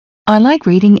 I like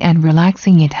reading and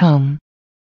relaxing at home.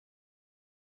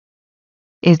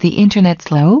 Is the internet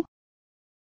slow?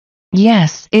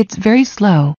 Yes, it's very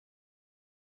slow.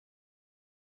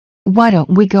 Why don't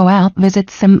we go out visit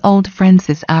some old friends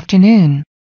this afternoon?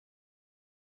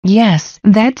 Yes,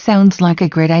 that sounds like a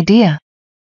great idea.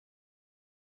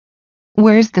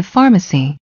 Where's the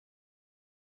pharmacy?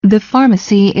 The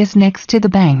pharmacy is next to the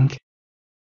bank.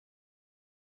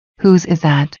 Whose is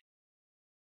that?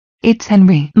 It's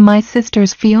Henry, my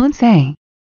sister's fiancé.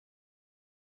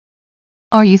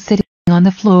 Are you sitting on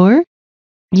the floor?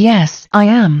 Yes, I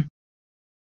am.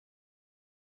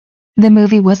 The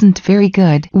movie wasn't very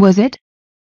good, was it?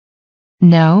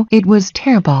 No, it was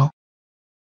terrible.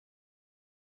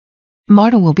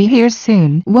 Marta will be here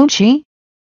soon, won't she?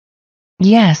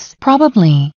 Yes,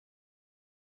 probably.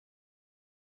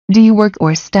 Do you work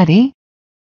or study?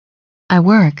 I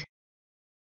work.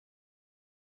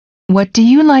 What do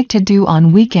you like to do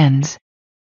on weekends?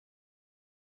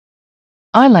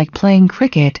 I like playing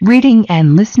cricket, reading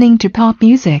and listening to pop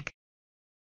music.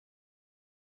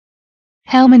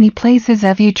 How many places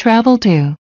have you traveled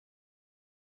to?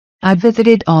 I've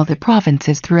visited all the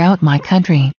provinces throughout my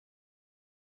country.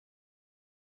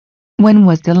 When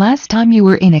was the last time you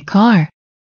were in a car?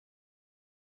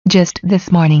 Just this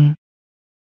morning.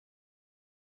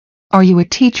 Are you a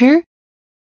teacher?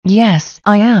 Yes,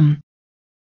 I am.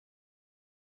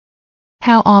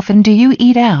 How often do you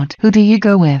eat out? Who do you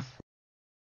go with?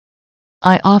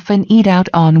 I often eat out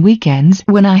on weekends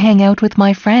when I hang out with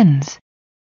my friends.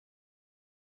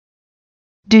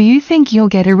 Do you think you'll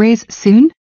get a raise soon?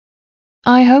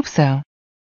 I hope so.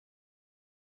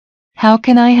 How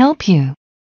can I help you?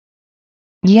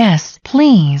 Yes,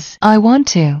 please, I want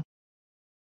to.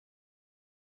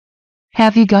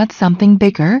 Have you got something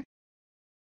bigger?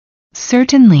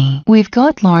 Certainly, we've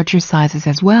got larger sizes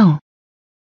as well.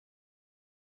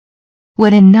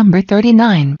 What in number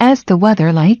 39? Is the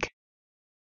weather like?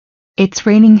 It's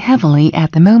raining heavily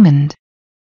at the moment.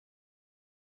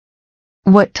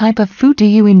 What type of food do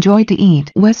you enjoy to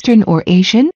eat, Western or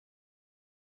Asian?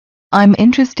 I'm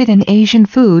interested in Asian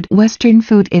food. Western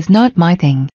food is not my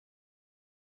thing.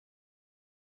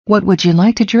 What would you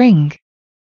like to drink?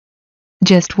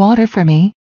 Just water for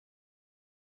me.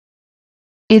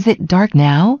 Is it dark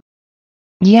now?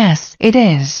 Yes, it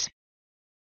is.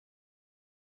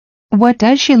 What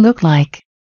does she look like?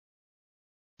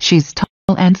 She's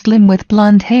tall and slim with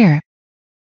blonde hair.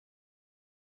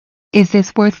 Is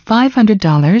this worth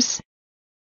 $500?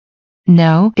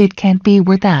 No, it can't be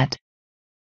worth that.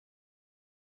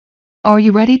 Are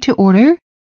you ready to order?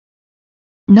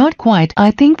 Not quite.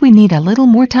 I think we need a little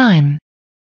more time.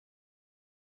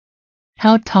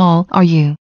 How tall are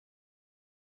you?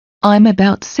 I'm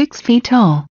about 6 feet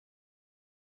tall.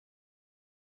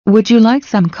 Would you like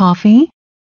some coffee?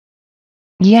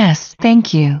 Yes,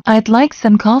 thank you. I'd like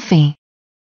some coffee.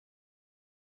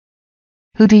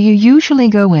 Who do you usually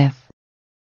go with?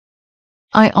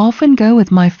 I often go with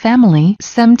my family,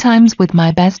 sometimes with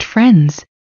my best friends.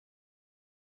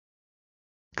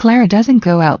 Clara doesn't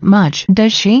go out much,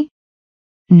 does she?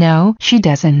 No, she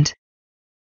doesn't.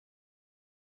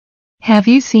 Have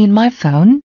you seen my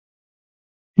phone?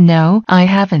 No, I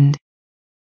haven't.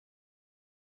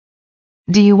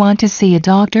 Do you want to see a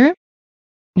doctor?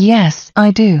 Yes,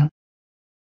 I do.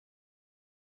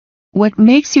 What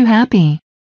makes you happy?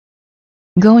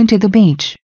 Going to the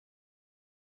beach.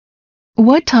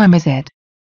 What time is it?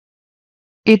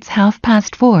 It's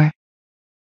 4:30.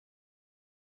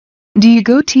 Do you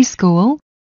go to school?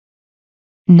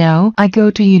 No, I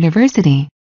go to university.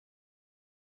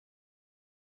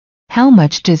 How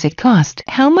much does it cost?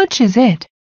 How much is it?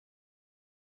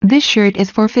 This shirt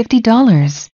is for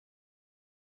 $50.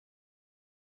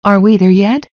 Are we there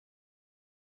yet?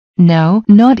 No,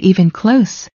 not even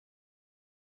close.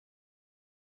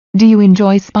 Do you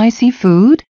enjoy spicy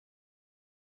food?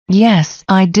 Yes,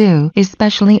 I do,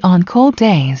 especially on cold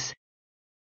days.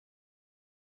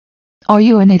 Are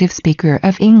you a native speaker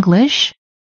of English?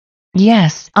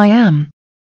 Yes, I am.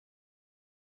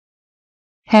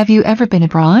 Have you ever been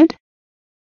abroad?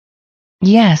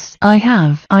 Yes, I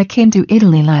have. I came to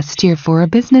Italy last year for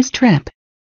a business trip.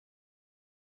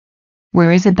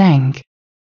 Where is a bank?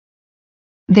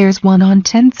 There's one on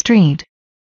 10th Street.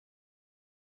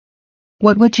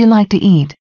 What would you like to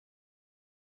eat?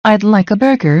 I'd like a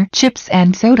burger, chips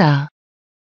and soda.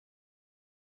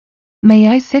 May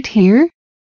I sit here?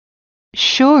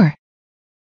 Sure.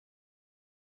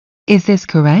 Is this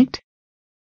correct?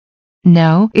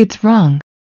 No, it's wrong.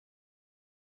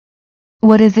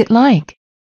 What is it like?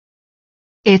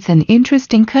 It's an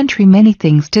interesting country, many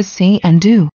things to see and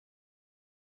do.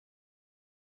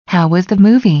 How was the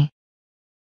movie?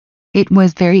 It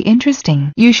was very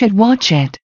interesting. You should watch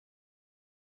it.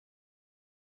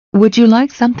 Would you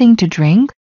like something to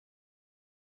drink?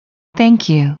 Thank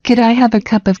you. Could I have a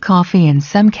cup of coffee and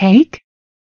some cake?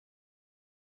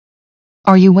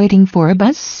 Are you waiting for a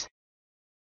bus?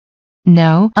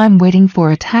 No, I'm waiting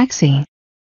for a taxi.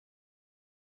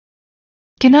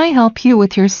 Can I help you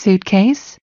with your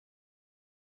suitcase?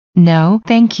 No,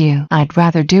 thank you. I'd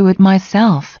rather do it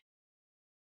myself.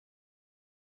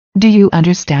 Do you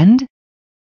understand?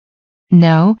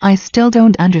 No, I still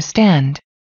don't understand.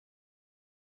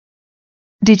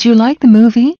 Did you like the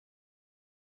movie?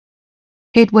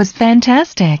 It was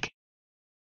fantastic.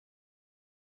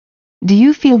 Do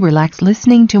you feel relaxed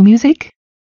listening to music?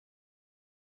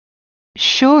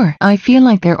 Sure, I feel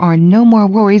like there are no more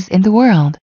worries in the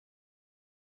world.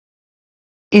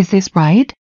 Is this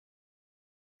right?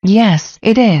 Yes,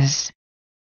 it is.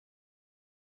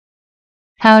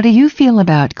 How do you feel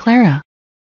about Clara?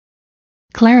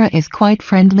 Clara is quite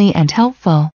friendly and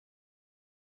helpful.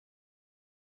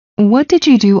 What did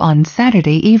you do on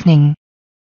Saturday evening?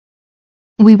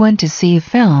 We went to see a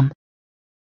film.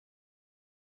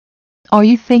 Are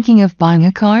you thinking of buying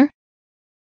a car?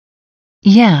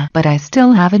 Yeah, but I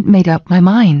still haven't made up my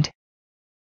mind.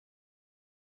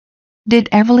 Did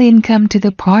Evelyn come to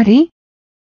the party?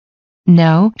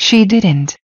 No, she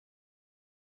didn't.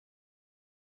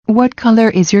 What color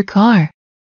is your car?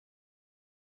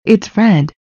 It's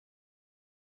red.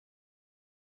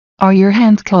 Are your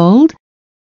hands cold?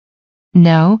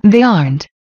 No, they aren't.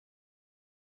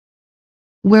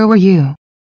 Where were you?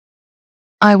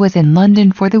 I was in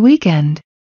London for the weekend.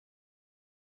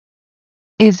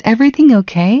 Is everything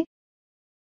okay?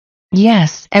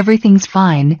 Yes, everything's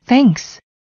fine, thanks.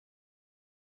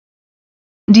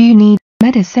 Do you need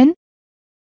medicine?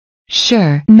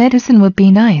 Sure, medicine would be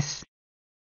nice.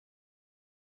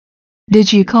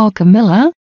 Did you call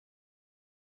Camilla?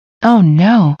 Oh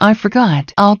no, I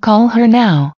forgot. I'll call her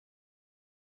now.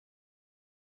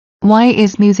 Why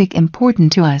is music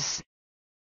important to us?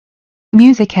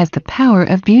 Music has the power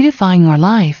of beautifying our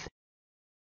life.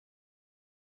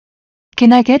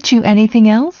 Can I get you anything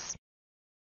else?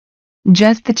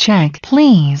 Just the check,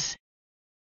 please.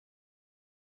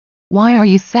 Why are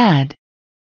you sad?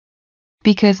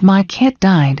 Because my cat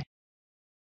died.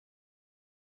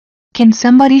 Can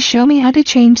somebody show me how to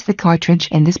change the cartridge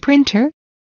in this printer?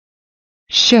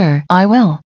 Sure, I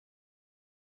will.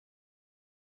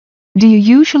 Do you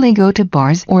usually go to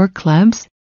bars or clubs?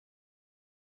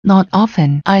 Not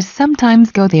often. I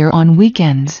sometimes go there on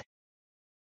weekends.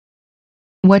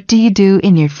 What do you do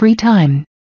in your free time?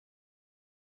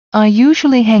 I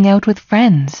usually hang out with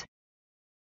friends.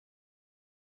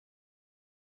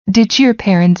 Did your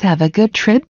parents have a good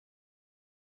trip?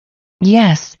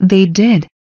 Yes, they did.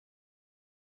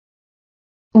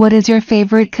 What is your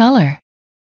favorite color?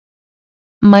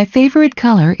 My favorite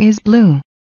color is blue.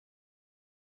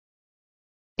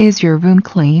 Is your room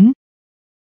clean?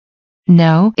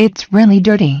 No, it's really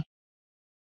dirty.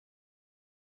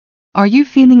 Are you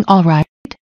feeling all right?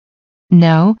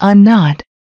 No, I'm not.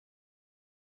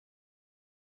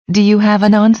 Do you have a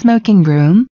non-smoking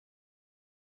room?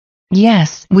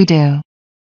 Yes, we do.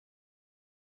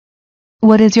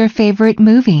 What is your favorite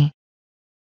movie?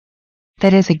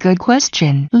 That is a good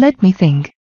question. Let me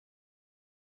think.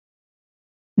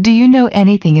 Do you know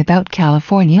anything about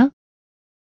California?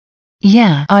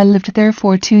 Yeah, I lived there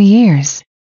for 2 years.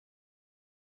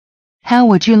 How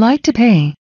would you like to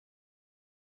pay?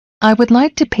 I would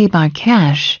like to pay by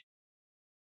cash.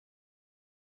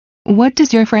 What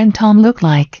does your friend Tom look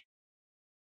like?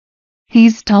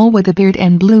 He's tall with a beard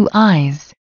and blue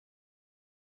eyes.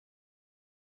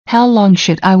 How long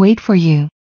should I wait for you?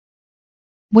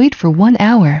 Wait for 1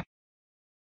 hour.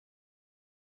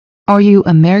 Are you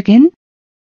American?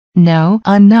 No,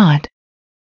 I'm not.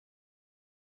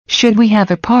 Should we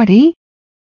have a party?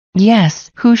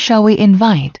 Yes, who shall we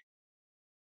invite?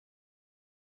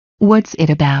 What's it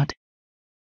about?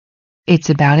 It's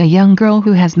about a young girl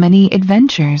who has many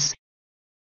adventures.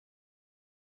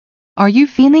 Are you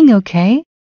feeling okay?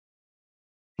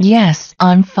 Yes,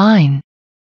 I'm fine.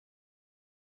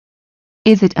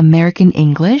 Is it American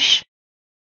English?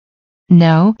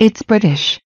 No, it's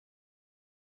British.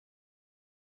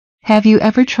 Have you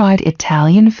ever tried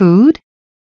Italian food?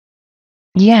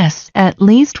 Yes, at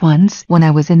least once when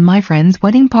I was in my friend's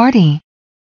wedding party.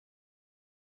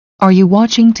 Are you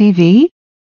watching TV?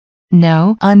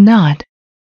 No, I'm not.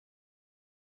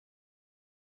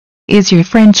 Is your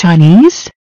friend Chinese?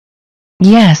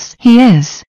 Yes, he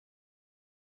is.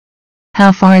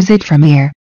 How far is it from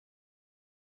here?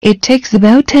 It takes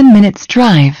about 10 minutes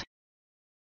drive.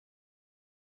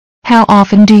 How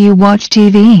often do you watch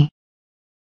TV?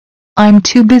 I'm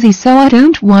too busy so I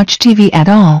don't watch TV at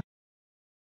all.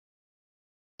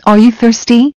 Are you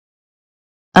thirsty?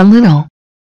 A little.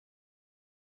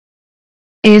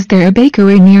 Is there a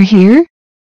bakery near here?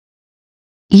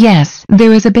 Yes,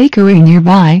 there is a bakery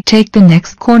nearby. Take the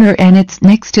next corner and it's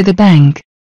next to the bank.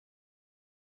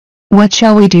 What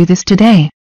shall we do this today?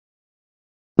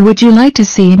 Would you like to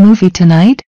see a movie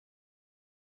tonight?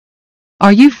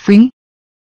 Are you free?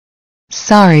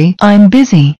 Sorry, I'm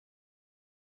busy.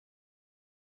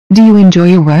 Do you enjoy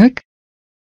your work?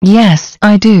 Yes,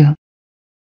 I do.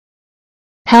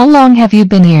 How long have you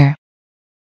been here?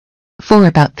 For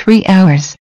about 3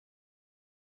 hours.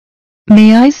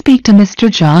 May I speak to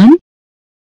Mr. John?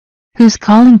 Who's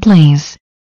calling, please?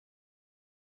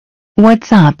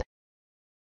 What's up?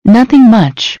 Nothing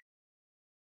much.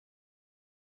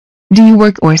 Do you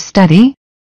work or study?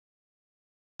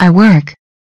 I work.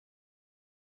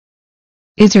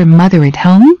 Is your mother at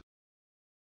home?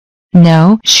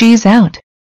 No, she's out.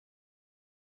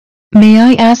 May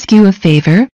I ask you a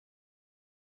favor?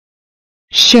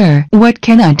 Sure, what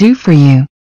can I do for you?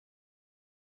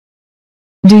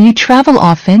 Do you travel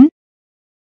often?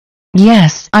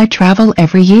 Yes, I travel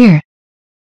every year.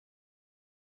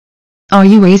 Are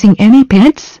you raising any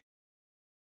pets?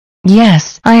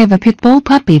 Yes, I have a pit bull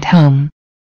puppy at home.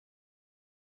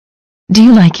 Do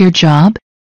you like your job?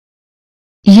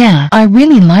 Yeah, I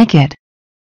really like it.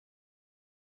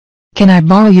 Can I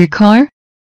borrow your car?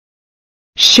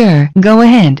 Sure, go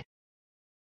ahead.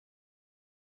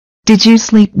 Did you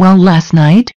sleep well last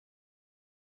night?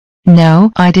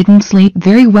 No, I didn't sleep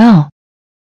very well.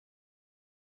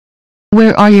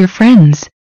 Where are your friends?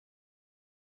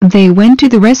 They went to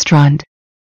the restaurant.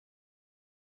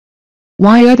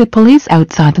 Why are the police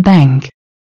outside the bank?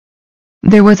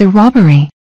 There was a robbery.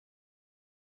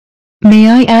 May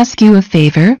I ask you a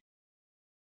favor?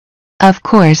 Of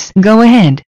course, go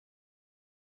ahead.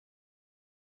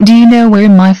 Do you know where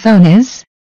my phone is?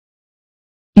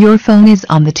 Your phone is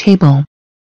on the table.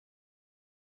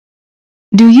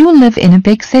 Do you live in a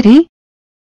big city?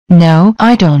 No,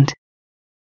 I don't.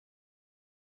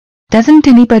 Doesn't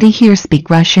anybody here speak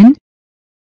Russian?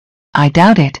 I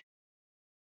doubt it.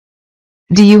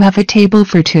 Do you have a table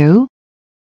for two?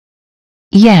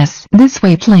 Yes, this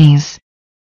way please.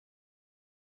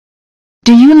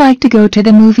 Do you like to go to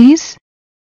the movies?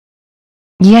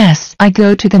 Yes, I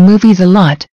go to the movies a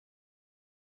lot.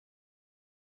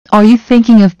 Are you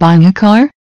thinking of buying a car?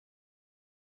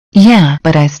 Yeah,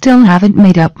 but I still haven't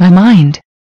made up my mind.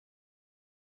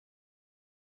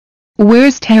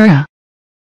 Where's Tara?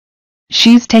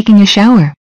 She's taking a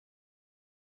shower.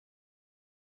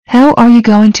 How are you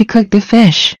going to cook the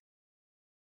fish?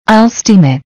 I'll steam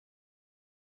it.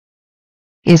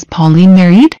 Is Pauline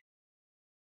married?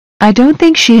 I don't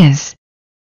think she is.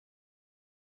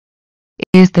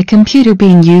 Is the computer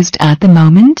being used at the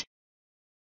moment?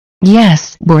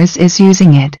 Yes, Boris is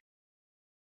using it.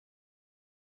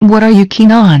 What are you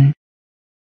keen on?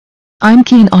 I'm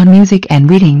keen on music and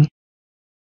reading.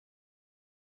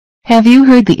 Have you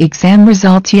heard the exam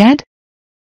results yet?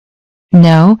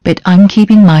 No, but I'm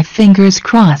keeping my fingers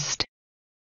crossed.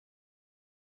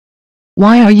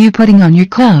 Why are you putting on your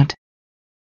coat?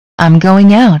 I'm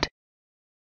going out.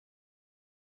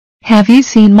 Have you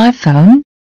seen my phone?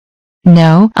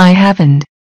 No, I haven't.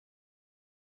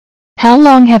 How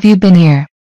long have you been here?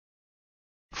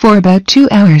 For about 2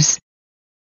 hours.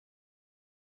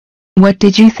 What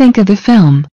did you think of the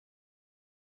film?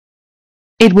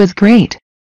 It was great.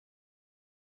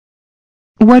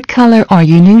 What color are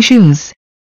your new shoes?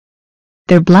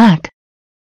 They're black.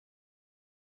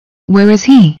 Where is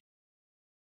he?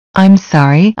 I'm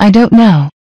sorry, I don't know.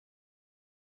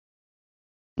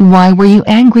 Why were you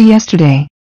angry yesterday?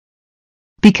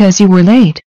 Because you were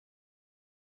late.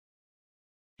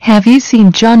 Have you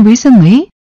seen John recently?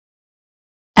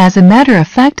 As a matter of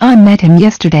fact, I met him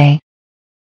yesterday.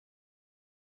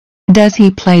 Does he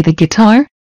play the guitar?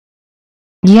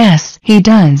 Yes, he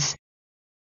does.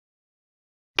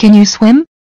 Can you swim?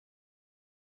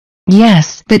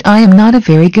 Yes, but I am not a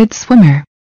very good swimmer.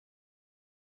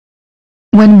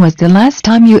 When was the last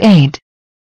time you ate?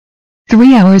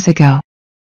 3 hours ago.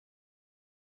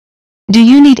 Do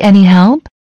you need any help?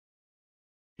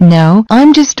 No,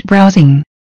 I'm just browsing.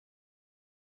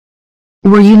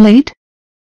 Were you late?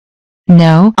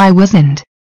 No, I wasn't.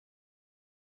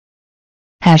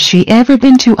 Has she ever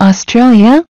been to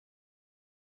Australia?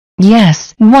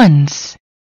 Yes, once.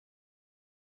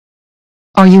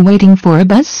 Are you waiting for a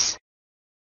bus?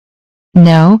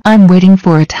 No, I'm waiting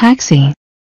for a taxi.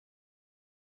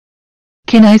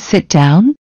 Can I sit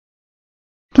down?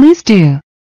 Please do.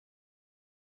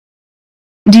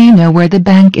 Do you know where the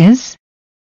bank is?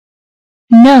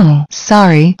 No,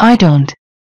 sorry, I don't.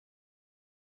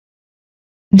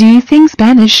 Do you think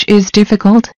Spanish is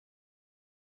difficult?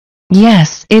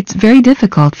 Yes, it's very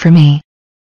difficult for me.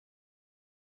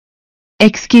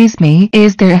 Excuse me,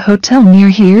 is there a hotel near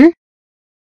here?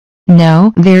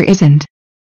 No, there isn't.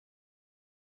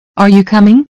 Are you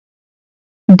coming?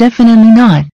 Definitely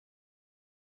not.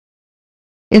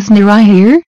 Is Mirai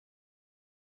here?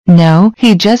 No,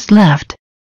 he just left.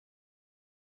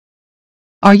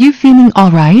 Are you feeling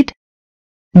all right?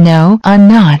 No, I'm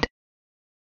not.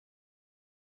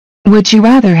 Would you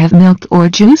rather have milk or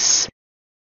juice?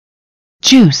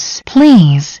 Juice,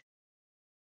 please.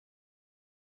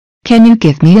 Can you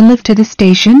give me a lift to the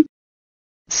station?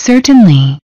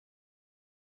 Certainly.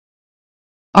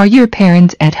 Are your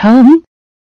parents at home?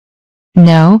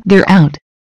 No, they're out.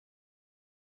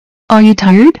 Are you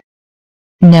tired?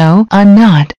 No, I'm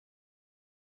not.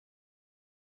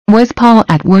 Was Paul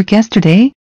at work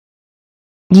yesterday?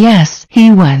 Yes,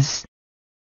 he was.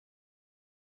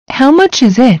 How much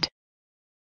is it?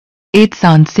 It's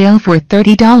on sale for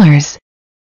 $30.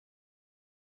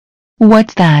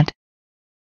 What's that?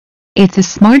 It's a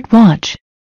smartwatch.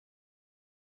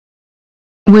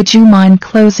 Would you mind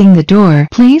closing the door,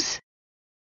 please?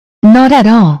 Not at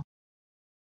all.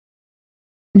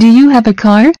 Do you have a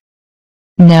car?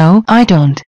 No, I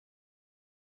don't.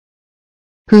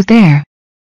 Who's there?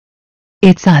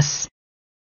 It's us.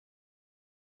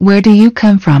 Where do you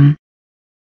come from?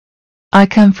 I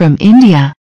come from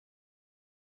India.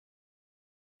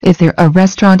 Is there a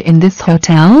restaurant in this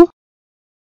hotel?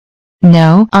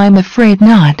 No, I'm afraid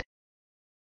not.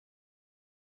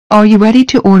 Are you ready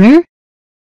to order?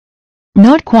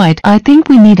 Not quite. I think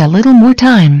we need a little more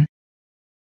time.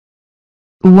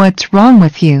 What's wrong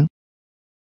with you?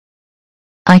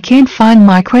 I can't find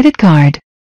my credit card.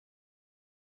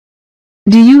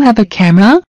 Do you have a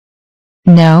camera?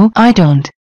 No, I don't.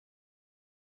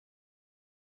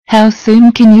 How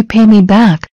soon can you pay me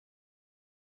back?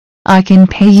 I can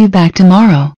pay you back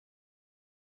tomorrow.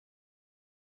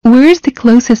 Where's the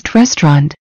closest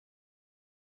restaurant?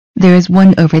 There is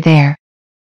one over there.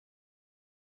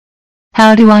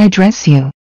 How do I address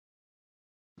you?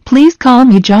 Please call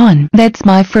me John. That's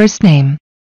my first name.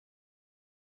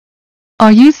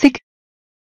 Are you sick?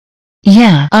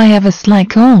 Yeah, I have a slight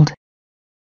cold.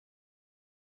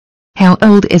 How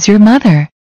old is your mother?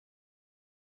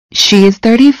 She is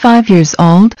 35 years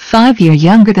old, 5 years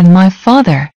younger than my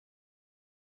father.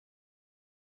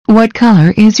 What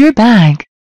color is your bag?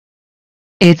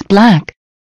 It's black.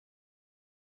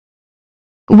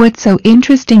 What's so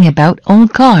interesting about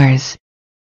old cars?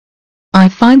 I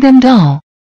find them dull.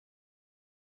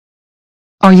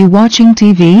 Are you watching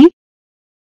TV?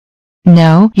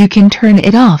 No, you can turn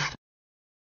it off.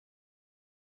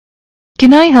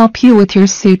 Can I help you with your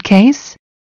suitcase?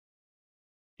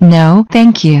 No,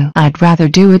 thank you. I'd rather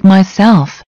do it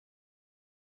myself.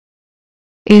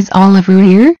 Is Oliver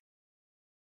here?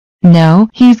 No,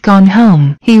 he's gone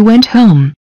home. He went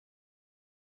home.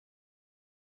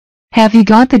 Have you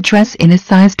got the dress in a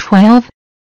size 12?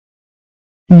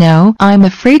 No, I'm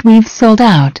afraid we've sold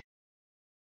out.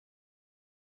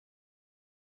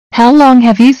 How long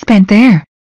have you spent there?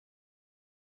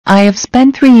 I have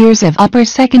spent 3 years of upper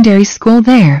secondary school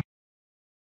there.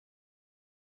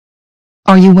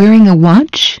 Are you wearing a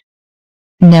watch?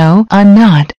 No, I'm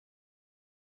not.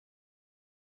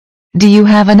 Do you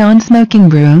have a non-smoking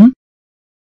room?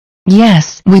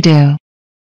 Yes, we do.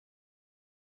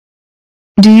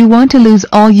 Do you want to lose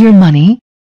all your money?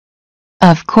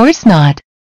 Of course not.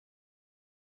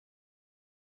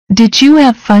 Did you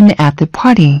have fun at the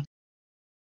party?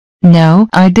 No,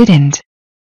 I didn't.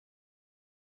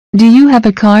 Do you have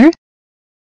a car?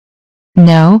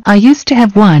 No, I used to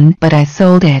have one, but I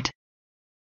sold it.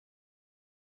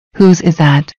 Whose is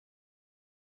that?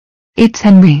 It's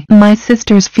Henry, my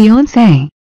sister's fiancé.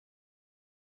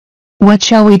 What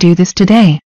shall we do this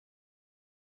today?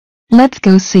 Let's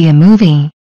go see a movie.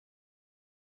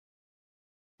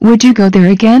 Would you go there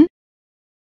again?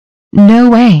 No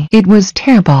way, it was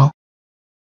terrible.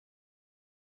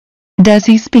 Does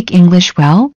he speak English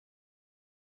well?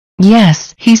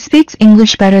 Yes, he speaks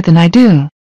English better than I do.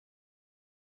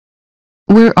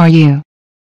 Where are you?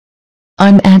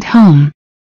 I'm at home.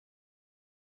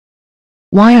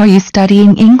 Why are you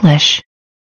studying English?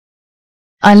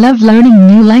 I love learning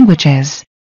new languages.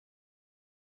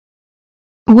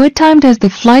 What time does the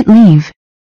flight leave?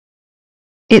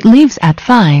 It leaves at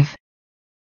 5.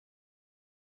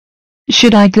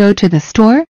 Should I go to the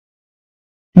store?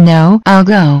 No, I'll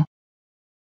go.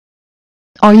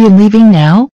 Are you leaving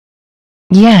now?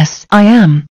 Yes, I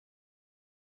am.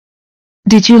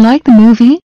 Did you like the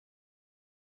movie?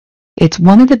 It's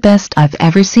one of the best I've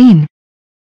ever seen.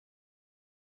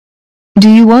 Do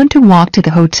you want to walk to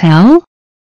the hotel?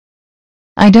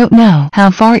 I don't know. How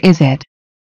far is it?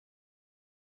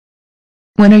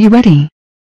 When are you ready?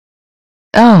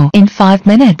 Oh, in 5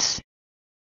 minutes.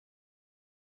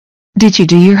 Did you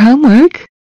do your homework?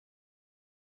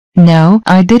 No,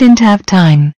 I didn't have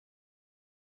time.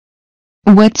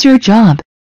 What's your job?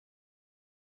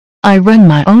 I run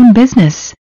my own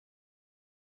business.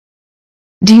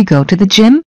 Do you go to the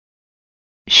gym?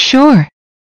 Sure.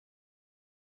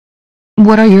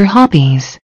 What are your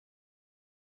hobbies?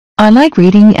 I like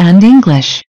reading and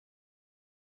English.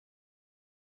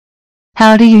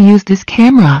 How do you use this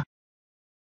camera?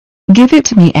 Give it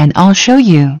to me and I'll show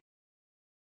you.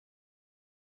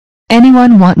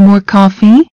 Anyone want more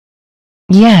coffee?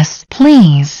 Yes,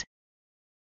 please.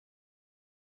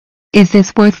 Is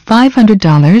this worth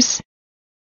 $500?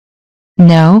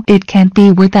 No, it can't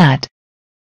be worth that.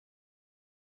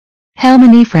 How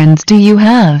many friends do you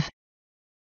have?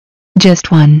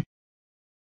 Just one.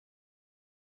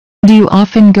 Do you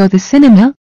often go to the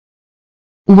cinema?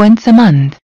 Once a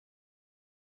month.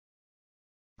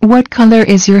 What color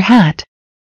is your hat?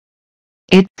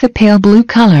 It's a pale blue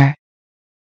color.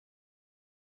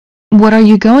 What are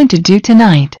you going to do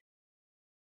tonight?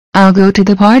 I'll go to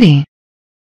the party.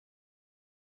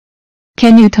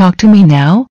 Can you talk to me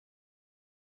now?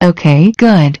 Okay,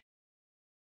 good.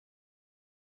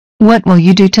 What will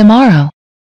you do tomorrow?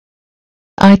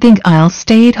 I think I'll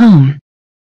stay at home.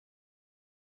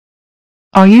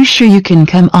 Are you sure you can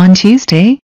come on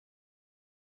Tuesday?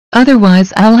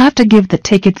 Otherwise, I'll have to give the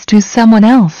tickets to someone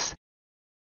else.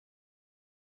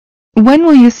 When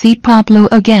will you see Pablo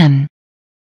again?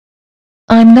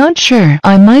 I'm not sure.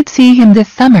 I might see him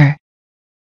this summer.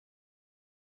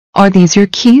 Are these your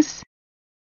keys?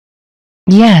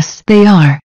 Yes, they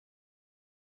are.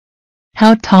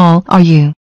 How tall are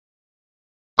you?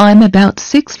 I'm about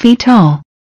 6 feet tall.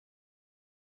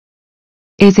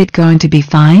 Is it going to be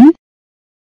fine?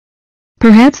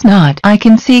 Perhaps not. I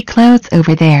can see clouds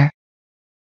over there.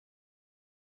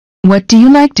 What do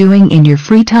you like doing in your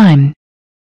free time?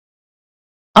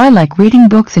 I like reading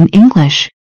books in English.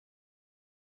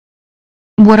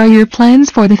 What are your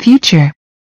plans for the future?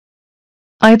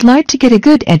 I'd like to get a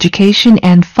good education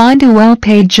and find a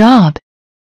well-paid job.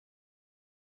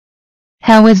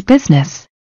 How is business?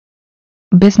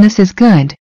 Business is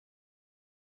good.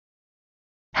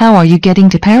 How are you getting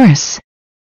to Paris?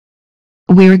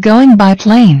 We're going by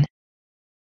plane.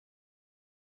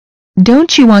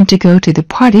 Don't you want to go to the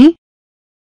party?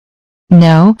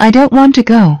 No, I don't want to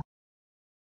go.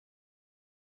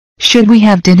 Should we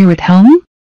have dinner at home?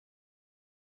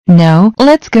 No,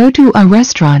 let's go to a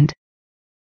restaurant.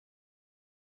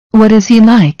 What is he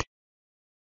like?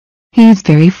 He's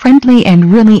very friendly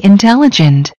and really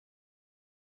intelligent.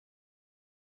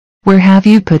 Where have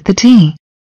you put the tea?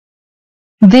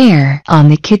 There, on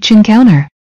the kitchen counter.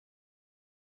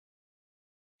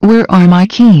 Where are my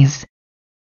keys?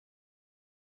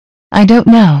 I don't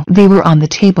know. They were on the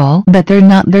table, but they're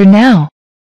not there now.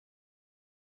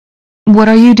 What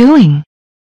are you doing?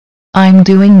 I'm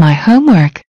doing my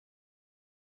homework.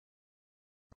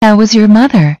 How was your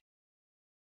mother?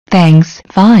 Thanks,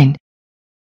 fine.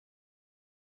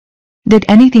 Did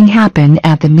anything happen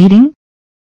at the meeting?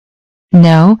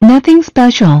 No, nothing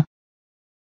special.